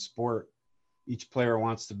business and sport. Each player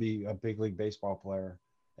wants to be a big league baseball player,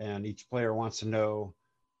 and each player wants to know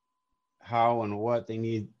how and what they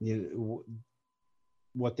need,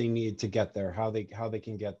 what they need to get there, how they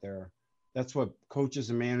can get there. That's what coaches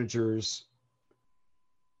and managers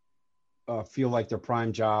feel like their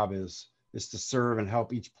prime job is to serve and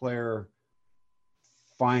help each player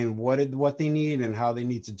find what they need and how they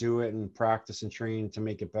need to do it and practice and train to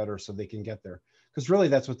make it better so they can get there. Because really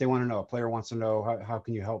that's what they want to know. A player wants to know, how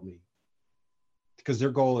can you help me? Because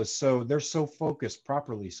their goal is they're so focused,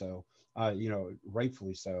 properly so,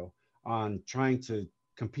 rightfully so, on trying to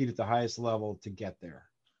compete at the highest level to get there.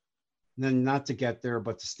 And then not to get there,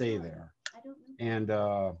 but to stay there. And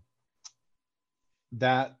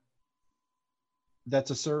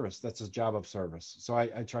that's a service. That's a job of service. So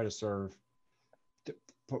I try to serve,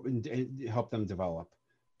 to help them develop.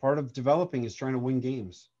 Part of developing is trying to win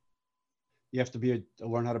games. You have to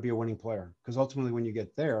learn how to be a winning player, because ultimately when you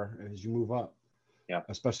get there, as you move up,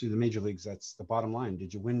 especially the major leagues, that's the bottom line.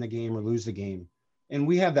 Did you win the game or lose the game? And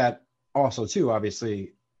we have that also too,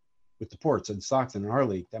 obviously, with the Ports and Stockton in our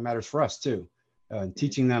league. That matters for us too.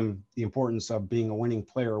 Teaching them the importance of being a winning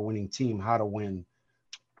player, a winning team, how to win,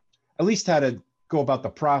 at least how to go about the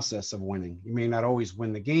process of winning. You may not always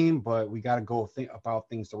win the game, but we got to go about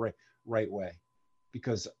things the right way,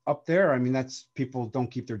 because up there, I mean, that's, people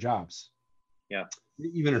don't keep their jobs. Yeah.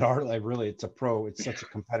 Even at our league, really, it's such a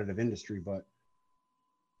competitive industry, but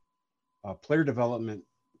player development,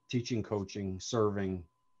 teaching, coaching, serving,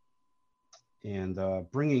 and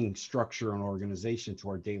bringing structure and organization to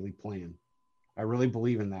our daily plan. I really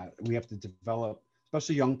believe in that. We have to develop,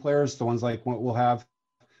 especially young players, the ones like what we'll have,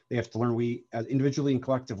 they have to learn, individually and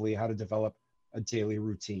collectively, how to develop a daily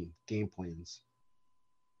routine, game plans.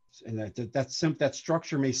 And that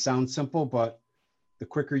structure may sound simple, but the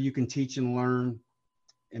quicker you can teach and learn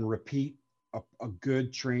and repeat a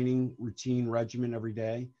good training routine regimen every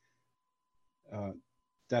day,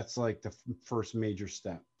 that's like the first major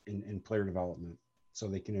step in player development, so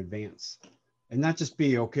they can advance and not just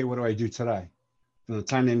be, okay, what do I do today? From the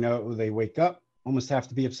time they wake up, almost have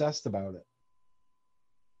to be obsessed about it.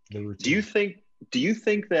 Do you think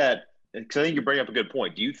that, because I think you bring up a good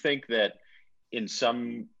point, do you think that in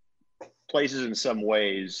some places, in some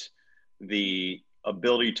ways, the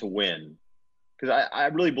ability to win, because I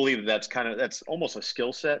really believe that's almost a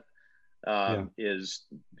skill set, is,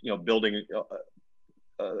 building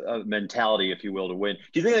a mentality, if you will, to win.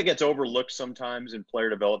 Do you think that gets overlooked sometimes in player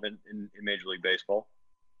development in Major League Baseball?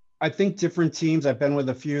 I think different teams, I've been with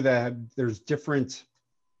a few that there's a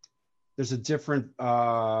different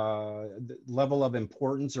level of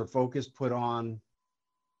importance or focus put on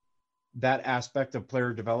that aspect of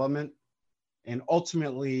player development. And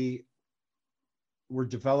ultimately, we're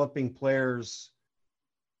developing players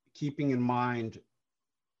keeping in mind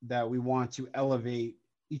that we want to elevate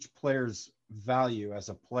each player's value as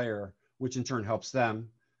a player, which in turn helps them.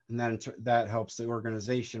 And then that helps the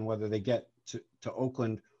organization, whether they get to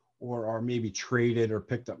Oakland or are maybe traded or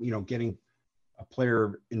picked up, getting a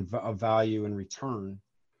player of value in return.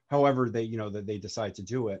 However, that they decide to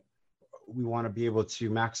do it. We want to be able to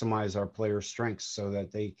maximize our players' strengths so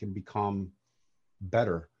that they can become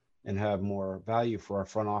better and have more value for our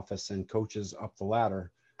front office and coaches up the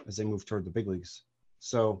ladder as they move toward the big leagues.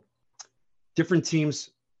 So different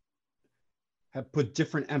teams have put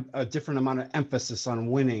a different amount of emphasis on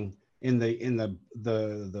winning in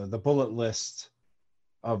the bullet list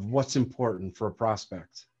of what's important for a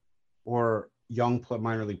prospect or young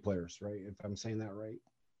minor league players, right? If I'm saying that right.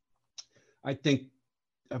 I think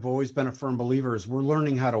I've always been a firm believer is we're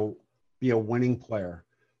learning how to be a winning player.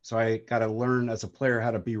 So I got to learn as a player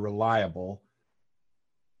how to be reliable,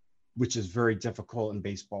 which is very difficult in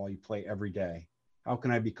baseball. You play every day. How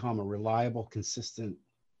can I become a reliable, consistent,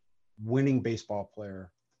 winning baseball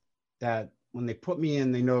player that when they put me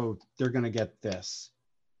in, they know they're going to get this?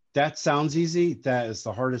 That sounds easy. That is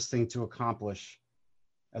the hardest thing to accomplish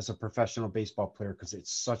as a professional baseball player because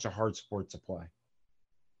it's such a hard sport to play.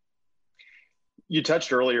 You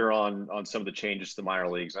touched earlier on some of the changes to the minor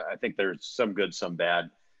leagues. I think there's some good, some bad.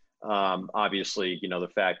 Obviously, the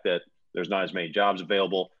fact that there's not as many jobs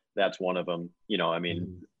available, that's one of them.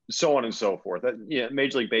 So on and so forth.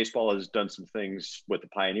 Major League Baseball has done some things with the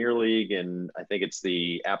Pioneer League, and I think it's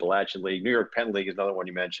the Appalachian League. New York Penn League is another one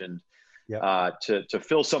you mentioned. Yep. To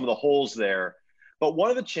fill some of the holes there. But one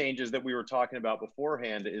of the changes that we were talking about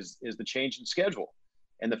beforehand is the change in schedule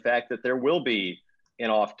and the fact that there will be an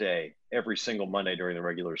off day every single Monday during the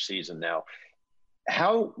regular season. Now,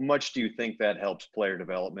 how much do you think that helps player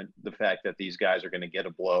development, the fact that these guys are going to get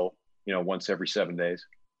a blow, once every 7 days?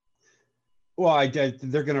 Well,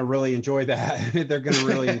 they're going to really enjoy that. They're going to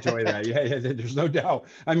really enjoy that. Yeah, there's no doubt.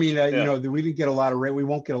 I mean, we didn't get a lot of rain. We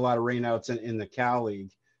won't get a lot of rainouts in the Cal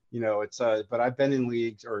League. But I've been in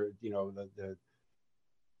leagues or, the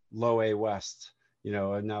low A West,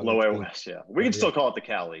 now low A West. Yeah. We can still call it the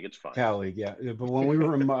Cal League. It's fine. Cal League. Yeah. But when we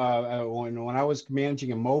were, when I was managing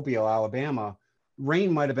in Mobile, Alabama,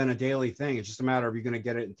 rain might've been a daily thing. It's just a matter of you're going to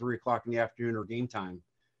get it in 3 o'clock in the afternoon or game time.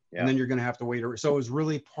 Yeah. And then you're going to have to wait. So it was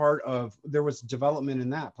really part of, there was development in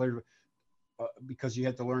that player because you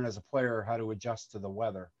had to learn as a player how to adjust to the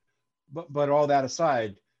weather. But all that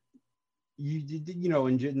aside, in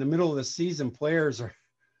the middle of the season, players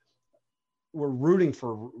were rooting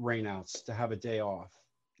for rainouts to have a day off.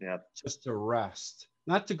 Yeah. Just to rest,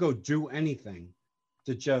 not to go do anything,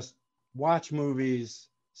 to just watch movies,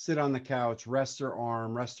 sit on the couch, rest their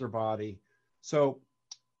arm, rest their body. So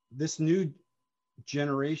this new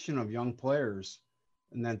generation of young players,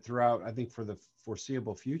 and then throughout, I think for the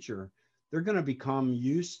foreseeable future, they're going to become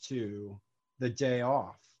used to the day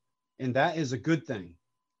off. And that is a good thing.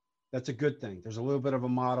 That's a good thing. There's a little bit of a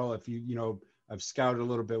model. If I've scouted a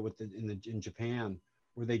little bit in Japan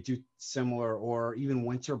where they do similar, or even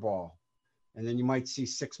winter ball. And then you might see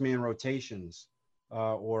 6-man rotations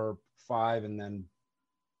or 5, and then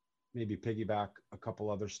maybe piggyback a couple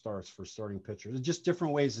other starts for starting pitchers. There's just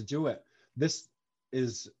different ways to do it. This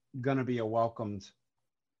is going to be a welcomed,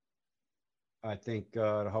 I think,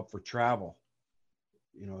 to help for travel,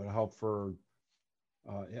 to help for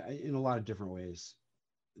in a lot of different ways,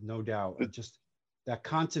 no doubt. Just that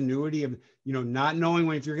continuity of, not knowing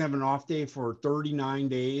if you're going to have an off day for 39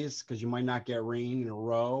 days because you might not get rain in a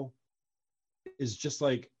row is just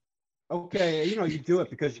like, okay, you do it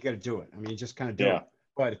because you got to do it. I mean, you just kind of do it.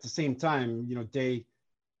 But at the same time, day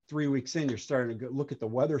 3 weeks in, you're starting to look at the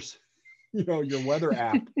weather, your weather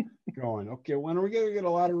app going, okay, when are we going to get a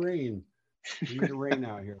lot of rain? We need rain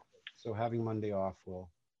out here. So having Monday off will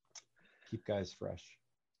keep guys fresh.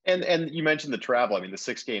 And you mentioned the travel. I mean, the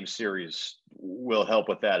 6-game series will help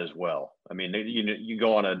with that as well. I mean, you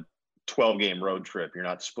go on a 12-game road trip. You're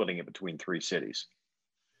not splitting it between 3 cities.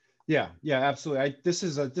 Yeah, absolutely. This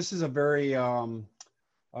is a very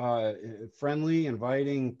friendly,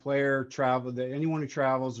 inviting player travel. Anyone who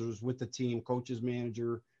travels is with the team, coaches,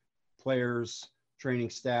 manager, players, training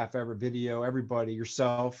staff, everybody,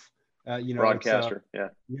 yourself. Broadcaster.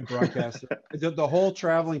 Broadcaster. the whole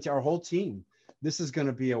traveling, our whole team. This is going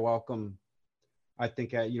to be a welcome. I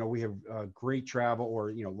think, we have great travel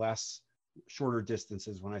or, shorter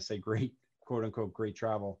distances. When I say great, quote unquote, great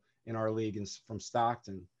travel in our league and from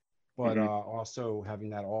Stockton, but also having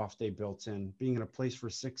that off day built in, being in a place for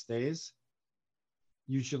 6 days.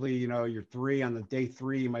 Usually, you're 3 on the day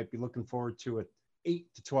 3, you might be looking forward to a 8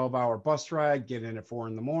 to 12 hour bus ride, get in at 4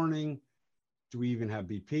 a.m. Do we even have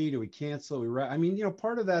BP? Do we cancel?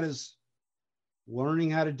 Part of that is learning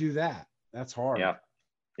how to do that. That's hard.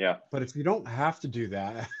 Yeah. But if you don't have to do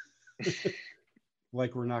that,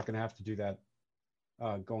 like we're not going to have to do that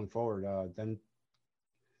going forward, then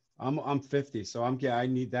I'm 50. So I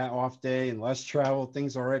need that off day and less travel.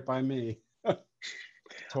 Things all right by me.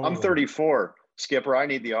 Totally. I'm 34. Skipper, I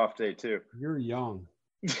need the off day too. You're young.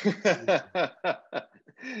 It's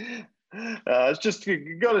just,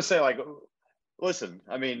 you got to say, like, listen,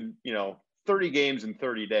 30 games in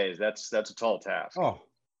 30 days, that's a tall task. Oh,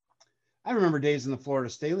 I remember days in the Florida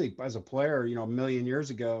State League as a player, a million years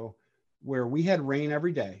ago, where we had rain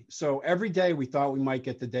every day. So every day we thought we might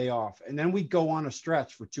get the day off, and then we'd go on a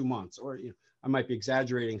stretch for 2 months, or I might be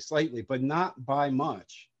exaggerating slightly, but not by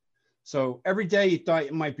much. So every day you thought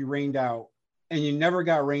it might be rained out, and you never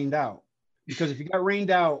got rained out, because if you got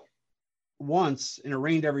rained out once and it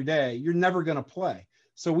rained every day, you're never going to play.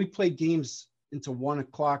 So we played games into 1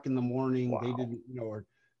 o'clock in the morning. Wow. They didn't, or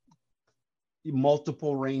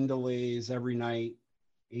multiple rain delays every night.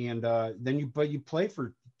 And then you play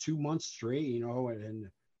for 2 months straight, and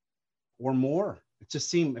or more.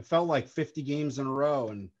 It felt like 50 games in a row.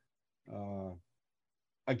 And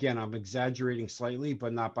again, I'm exaggerating slightly,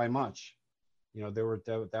 but not by much.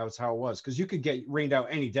 That was how it was, because you could get rained out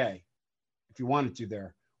any day if you wanted to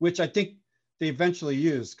there, which I think they eventually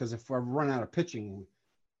used, because if I run out of pitching,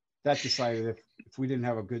 that decided if we didn't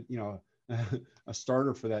have a good, a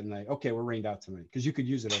starter for that night, okay, we're rained out tonight, because you could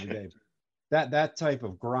use it every day. That type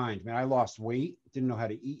of grind, man. I lost weight, didn't know how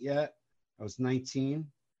to eat yet. I was 19,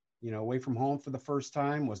 away from home for the first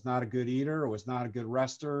time, was not a good eater, was not a good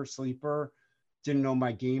rester, sleeper, didn't know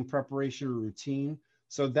my game preparation or routine.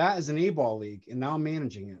 So that is an A-ball league, and now I'm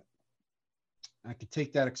managing it. I could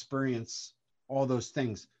take that experience, all those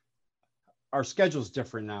things. Our schedule's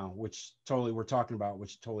different now, which we're talking about,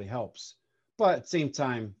 which totally helps. But at the same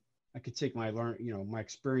time, I could take my my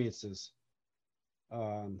experiences.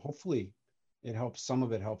 Hopefully it helps. Some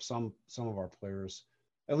of it helps some of our players.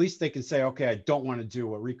 At least they can say, okay, I don't want to do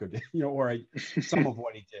what Rico did, or some of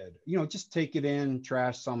what he did. Just take it in,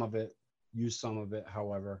 trash some of it, use some of it.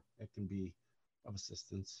 However, it can be of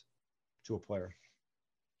assistance to a player.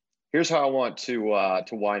 Here's how I want to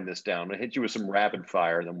wind this down. I'm gonna hit you with some rapid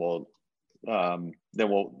fire, then we'll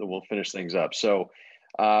finish things up. So,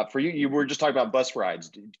 for you were just talking about bus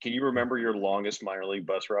rides. Can you remember your longest minor league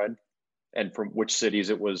bus ride, and from which cities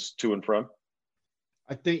it was to and from?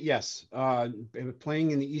 I think yes.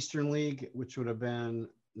 Playing in the Eastern League, which would have been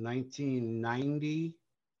 1990.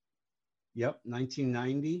 Yep,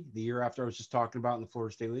 1990, the year after I was just talking about in the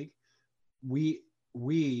Florida State League. We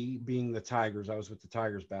being the Tigers, I was with the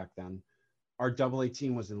Tigers back then. Our AA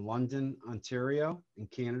team was in London, Ontario, in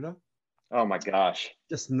Canada. Oh my gosh.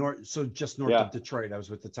 Just north of Detroit. I was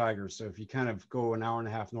with the Tigers. So if you kind of go an hour and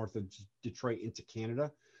a half north of Detroit into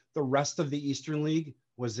Canada, the rest of the Eastern League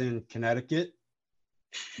was in Connecticut,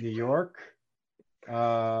 New York,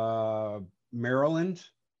 Maryland,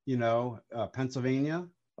 Pennsylvania,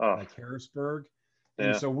 like Harrisburg.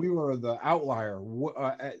 And so we were the outlier.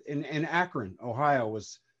 In Akron, Ohio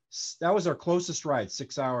that was our closest ride,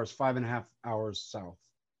 6 hours, 5.5 hours south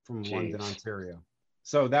from London, Ontario.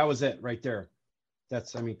 So that was it right there.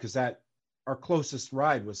 Because our closest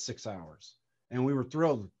ride was 6 hours, and we were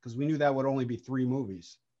thrilled because we knew that would only be 3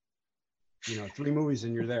 movies. 3 movies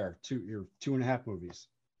and you're there. You're 2.5 movies.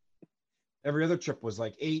 Every other trip was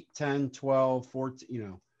like 8, 10, 12,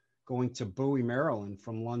 14. Going to Bowie, Maryland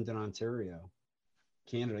from London, Ontario,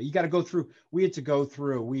 Canada. You got to go through. We had to go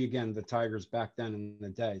through. The Tigers back then in the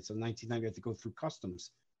day. So 1990, had to go through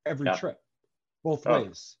customs every trip, both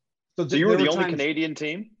ways. So you were the only Canadian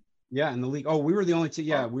team? Yeah, in the league. Oh, we were the only team.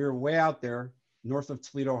 Yeah, we were way out there, north of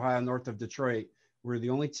Toledo, Ohio, north of Detroit. We were the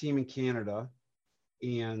only team in Canada,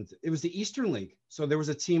 and it was the Eastern League. So there was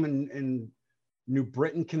a team in New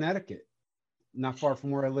Britain, Connecticut, not far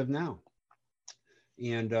from where I live now,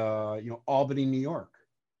 and Albany, New York,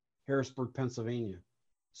 Harrisburg, Pennsylvania,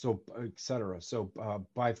 so etc. So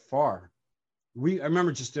by far, I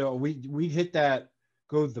remember just we hit that.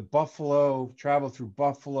 Go to the Buffalo, travel through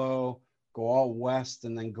Buffalo, go all west,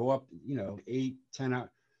 and then go up, 8, 10 hours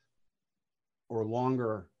or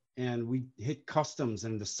longer. And we hit customs,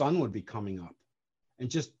 and the sun would be coming up, and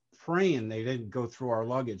just praying they didn't go through our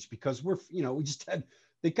luggage, because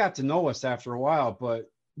they got to know us after a while,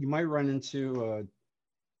 but you might run into a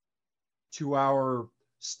 2-hour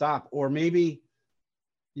stop, or maybe,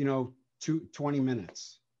 20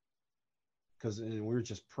 minutes. Because we were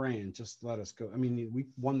just praying, just let us go. We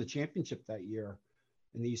won the championship that year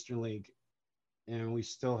in the Eastern League, and we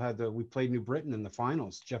still we played New Britain in the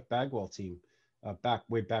finals, Jeff Bagwell team,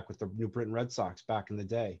 way back with the New Britain Red Sox back in the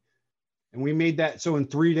day. And we made that. So in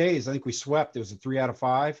 3 days, I think we swept. It was a 3 out of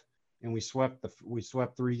 5, and we swept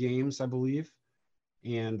 3 games, I believe,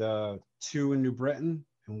 and 2 in New Britain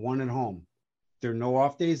and 1 at home. There are no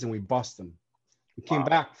off days, and we bust them. We came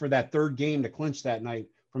back for that 3rd game to clinch that night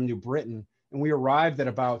from New Britain. And we arrived at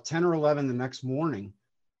about 10 or 11 the next morning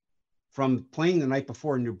from playing the night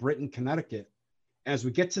before in New Britain, Connecticut. As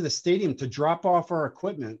we get to the stadium to drop off our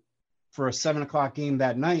equipment for a 7 o'clock game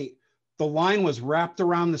that night, the line was wrapped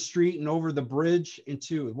around the street and over the bridge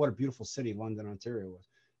into, what a beautiful city London, Ontario was,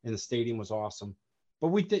 and the stadium was awesome. But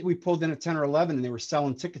we pulled in at 10 or 11, and they were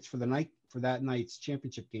selling tickets for that night's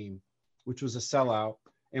championship game, which was a sellout,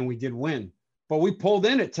 and we did win. But we pulled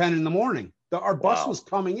in at 10 in the morning. Our bus was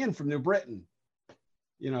coming in from New Britain,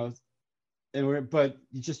 but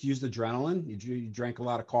you just used adrenaline. You drank a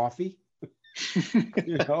lot of coffee,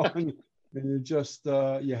 and you just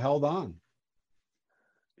you held on.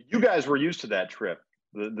 You guys were used to that trip.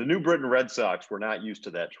 The New Britain Red Sox were not used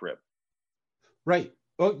to that trip. Right.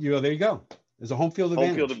 Oh, there you go. There's a home field advantage.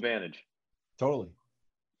 Home field advantage. Totally.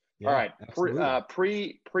 Yeah, all right.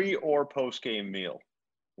 Pre or post game meal.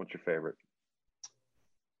 What's your favorite?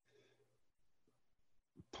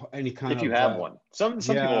 Any kind if you have one. Some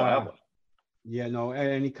people don't have one. Yeah, no,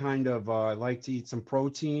 any kind of I like to eat some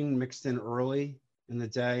protein mixed in early in the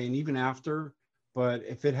day and even after. But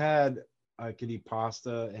if it had, I could eat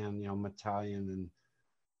pasta and Italian and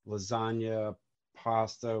lasagna,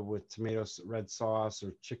 pasta with tomato red sauce,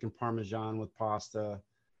 or chicken parmesan with pasta,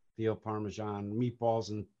 veal parmesan, meatballs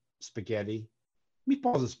and spaghetti.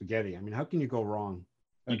 Meatballs and spaghetti. I mean, how can you go wrong?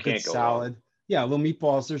 You can't go salad. wrong. Yeah, little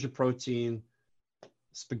meatballs. There's your protein.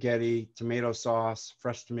 Spaghetti, tomato sauce,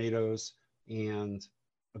 fresh tomatoes, and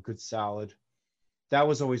a good salad. That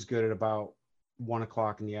was always good at about 1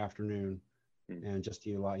 o'clock in the afternoon, and just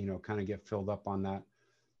eat a lot. Kind of get filled up on that,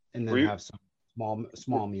 and then have some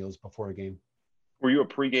small meals before a game. Were you a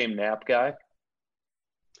pregame nap guy?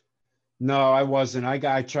 No, I wasn't.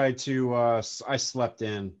 I tried to. I slept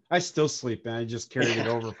in. I still sleep in. I just carried it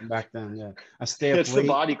over from back then. Yeah, I stay up late. It's the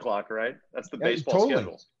body clock, right? That's the baseball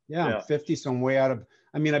schedule. Yeah, I'm 50, so I'm way out of.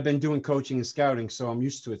 I mean, I've been doing coaching and scouting, so I'm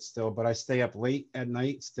used to it still. But I stay up late at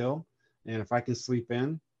night still, and if I can sleep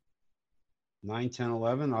in 9, 10,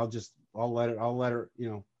 11, I'll let her.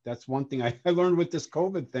 That's one thing I learned with this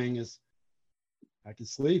COVID thing is I can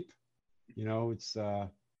sleep. It's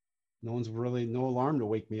no one's really no alarm to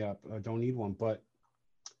wake me up. I don't need one, but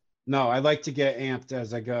no, I like to get amped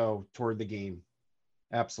as I go toward the game.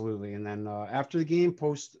 Absolutely. And then after the game,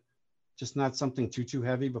 post, just not something too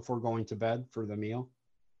heavy before going to bed for the meal.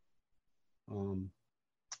 How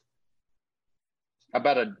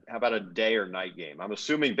about a day or night game? I'm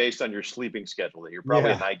assuming based on your sleeping schedule that you're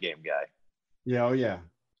probably a night game guy. Yeah. Oh yeah.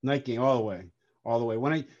 Night game all the way.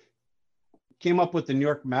 When I came up with the New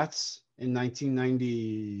York Mets in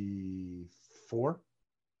 1994,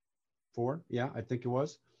 I think it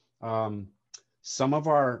was. Some of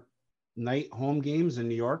our night home games in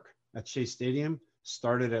New York at Shea Stadium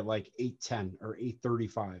started at like 8:10 or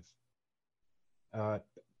 8:35,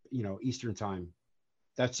 Eastern time.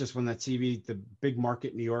 That's just when the big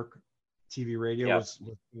market New York TV radio was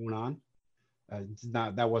going on.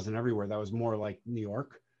 That wasn't everywhere. That was more like New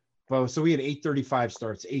York. But so we had 8:35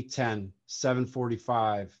 starts, 8:10,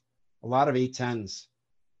 7:45, a lot of 8:10s.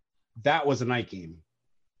 That was a night game.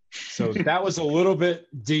 So that was a little bit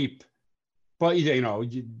deep, but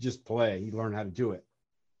you just play, you learn how to do it.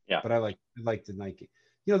 Yeah. But I like the night game.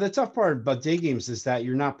 The tough part about day games is that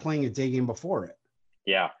you're not playing a day game before it.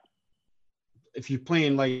 Yeah. If you're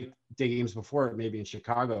playing like day games before it, maybe in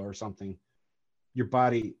Chicago or something, your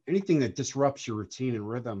body, anything that disrupts your routine and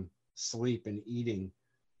rhythm, sleep and eating,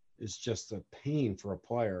 is just a pain for a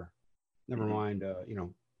player. Never mind,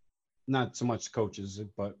 not so much coaches,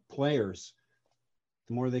 but players.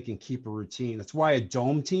 The more they can keep a routine. That's why a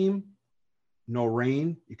dome team, no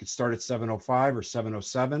rain, you could start at 7:05 or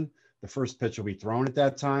 7:07. The first pitch will be thrown at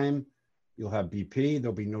that time. You'll have BP.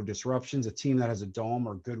 There'll be no disruptions. A team that has a dome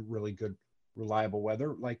or really good, reliable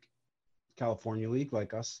weather, like California League,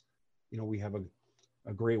 like us, we have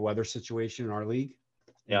a great weather situation in our league.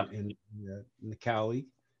 Yeah. In the Cal League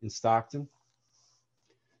in Stockton.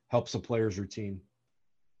 Helps the player's routine.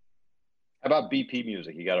 How about BP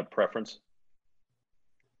music? You got a preference?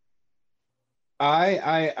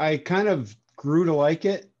 I kind of grew to like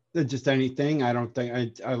it. Just anything. I don't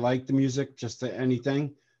think I like the music, just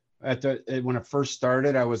anything. When it first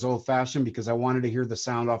started, I was old fashioned because I wanted to hear the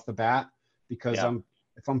sound off the bat, because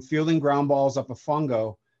if I'm fielding ground balls up a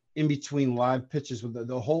fungo in between live pitches with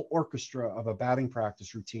the whole orchestra of a batting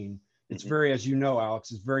practice routine, it's very, as you know,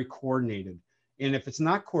 Alex, it's very coordinated. And if it's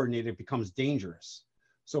not coordinated, it becomes dangerous.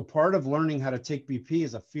 So part of learning how to take BP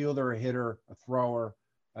as a fielder, a hitter, a thrower,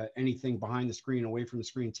 anything behind the screen, away from the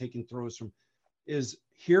screen, taking throws from, is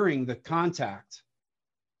hearing the contact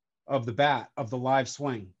of the bat, of the live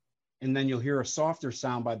swing. And then you'll hear a softer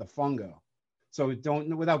sound by the fungo. So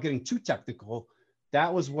without getting too technical,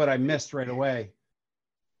 that was what I missed right away.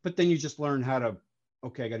 But then you just learn how to, I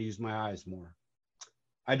got to use my eyes more.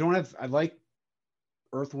 I like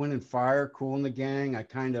Earth, Wind and Fire, Kool and the Gang. I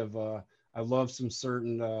kind of, I love some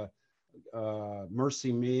certain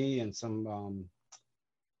Mercy Me and some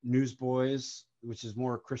Newsboys, which is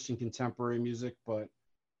more Christian contemporary music, but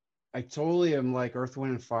I totally am like Earth,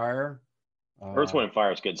 Wind, and Fire. Earth, Wind, and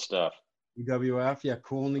Fire is good stuff. EWF, yeah,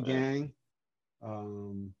 Kool and the Gang.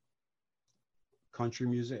 Country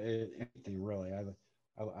music, anything really.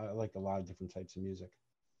 I like a lot of different types of music.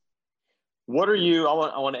 What are you? I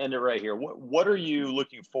want to end it right here. What are you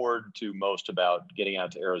looking forward to most about getting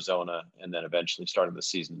out to Arizona and then eventually starting the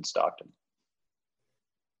season in Stockton?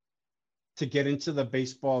 To get into the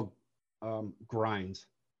baseball grind,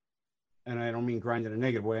 and I don't mean grind in a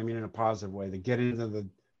negative way. I mean in a positive way. To get into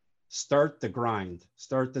start the grind,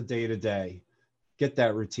 start the day to day, get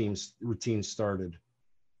that routine started,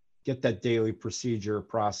 get that daily procedure,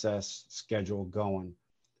 process, schedule going.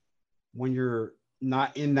 When you're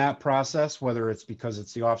not in that process, whether it's because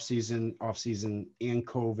it's the off season and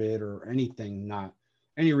COVID or anything, not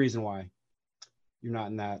any reason why you're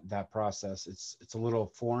not in that process, it's a little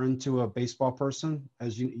foreign to a baseball person.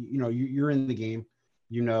 As you're in the game,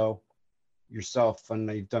 yourself,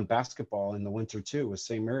 and you've done basketball in the winter too with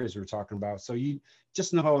St. Mary's we were talking about. So you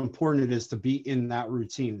just know how important it is to be in that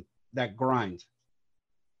routine, that grind.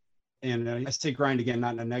 And I say grind again,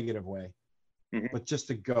 not in a negative way, but just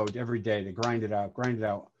to go every day, to grind it out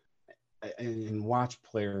and watch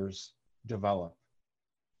players develop,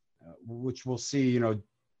 which we'll see,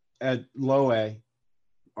 at low A,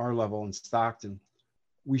 our level in Stockton,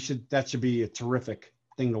 that should be a terrific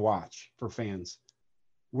thing to watch for fans,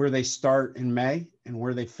 where they start in May and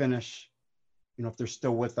where they finish, if they're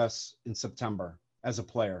still with us in September as a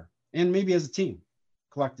player and maybe as a team,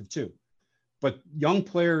 collective too. But young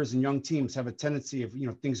players and young teams have a tendency of,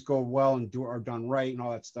 things go well and are done right and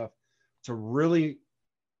all that stuff, to really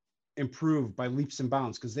improve by leaps and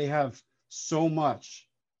bounds, because they have so much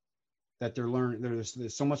that they're learning.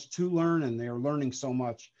 There's so much to learn, and they're learning so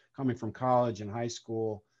much coming from college and high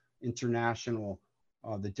school, international,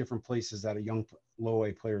 the different places that a young low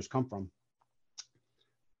A players come from.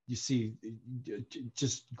 You see,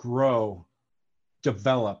 just grow,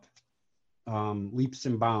 develop, leaps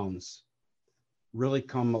and bounds. Really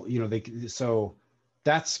come, so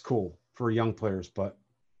that's cool for young players, but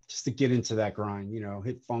just to get into that grind,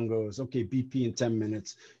 hit fungos, okay, BP in 10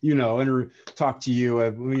 minutes, and talk to you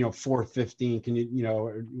at, 4:15, can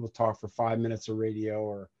we'll talk for 5 minutes of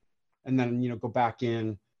radio, and then, go back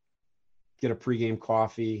in, get a pregame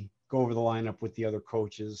coffee, go over the lineup with the other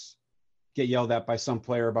coaches, get yelled at by some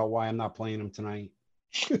player about why I'm not playing him tonight.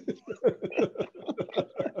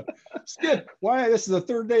 Skip, why? This is the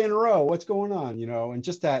third day in a row. What's going on? And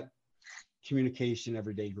just that communication,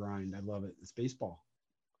 everyday grind. I love it. It's baseball.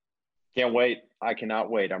 Can't wait. I cannot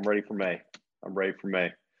wait. I'm ready for May.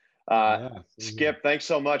 Skip, thanks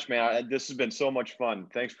so much, man. This has been so much fun.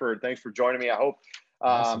 Thanks for joining me. I hope,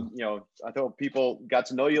 awesome. I hope people got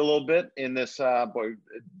to know you a little bit in this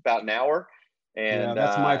about an hour. And yeah,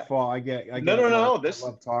 that's my fault. I love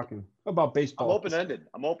talking about baseball. I'm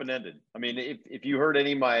open-ended. I mean, if you heard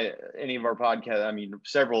any of our podcasts, I mean,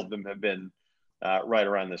 several of them have been right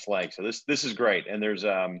around this length. So this is great. And there's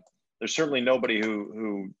certainly nobody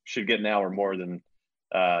who should get an hour more than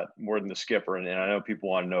the skipper. And I know people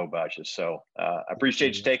want to know about you. So I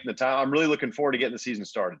appreciate you taking the time. I'm really looking forward to getting the season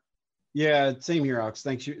started. Yeah, same here, Alex.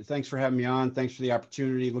 Thanks for having me on. Thanks for the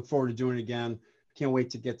opportunity. Look forward to doing it again. Can't wait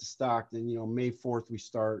to get to Stockton. May 4th we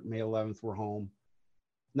start. May 11th we're home.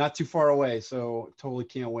 Not too far away, so totally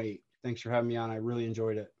can't wait. Thanks for having me on. I really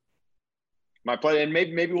enjoyed it. My pleasure. And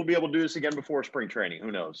maybe we'll be able to do this again before spring training.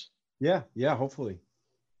 Who knows? Yeah, hopefully.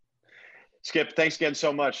 Skip, thanks again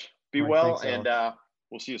so much. Be well, thanks, and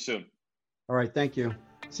we'll see you soon. All right, thank you.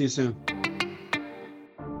 See you soon.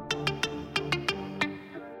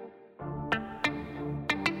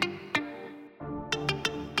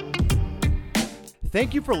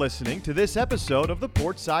 Thank you for listening to this episode of the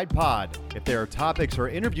Portside Pod. If there are topics or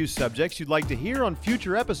interview subjects you'd like to hear on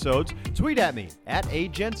future episodes, tweet at me at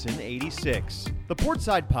ajensen86. The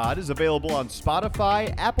Portside Pod is available on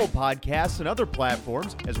Spotify, Apple Podcasts, and other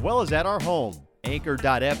platforms, as well as at our home,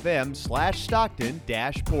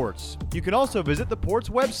 anchor.fm/Stockton-Ports. You can also visit the Ports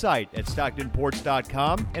website at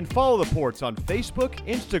stocktonports.com and follow the Ports on Facebook,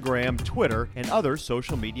 Instagram, Twitter, and other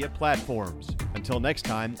social media platforms. Until next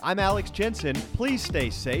time, I'm Alex Jensen. Please stay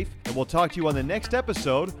safe, and we'll talk to you on the next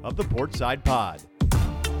episode of the Portside Pod.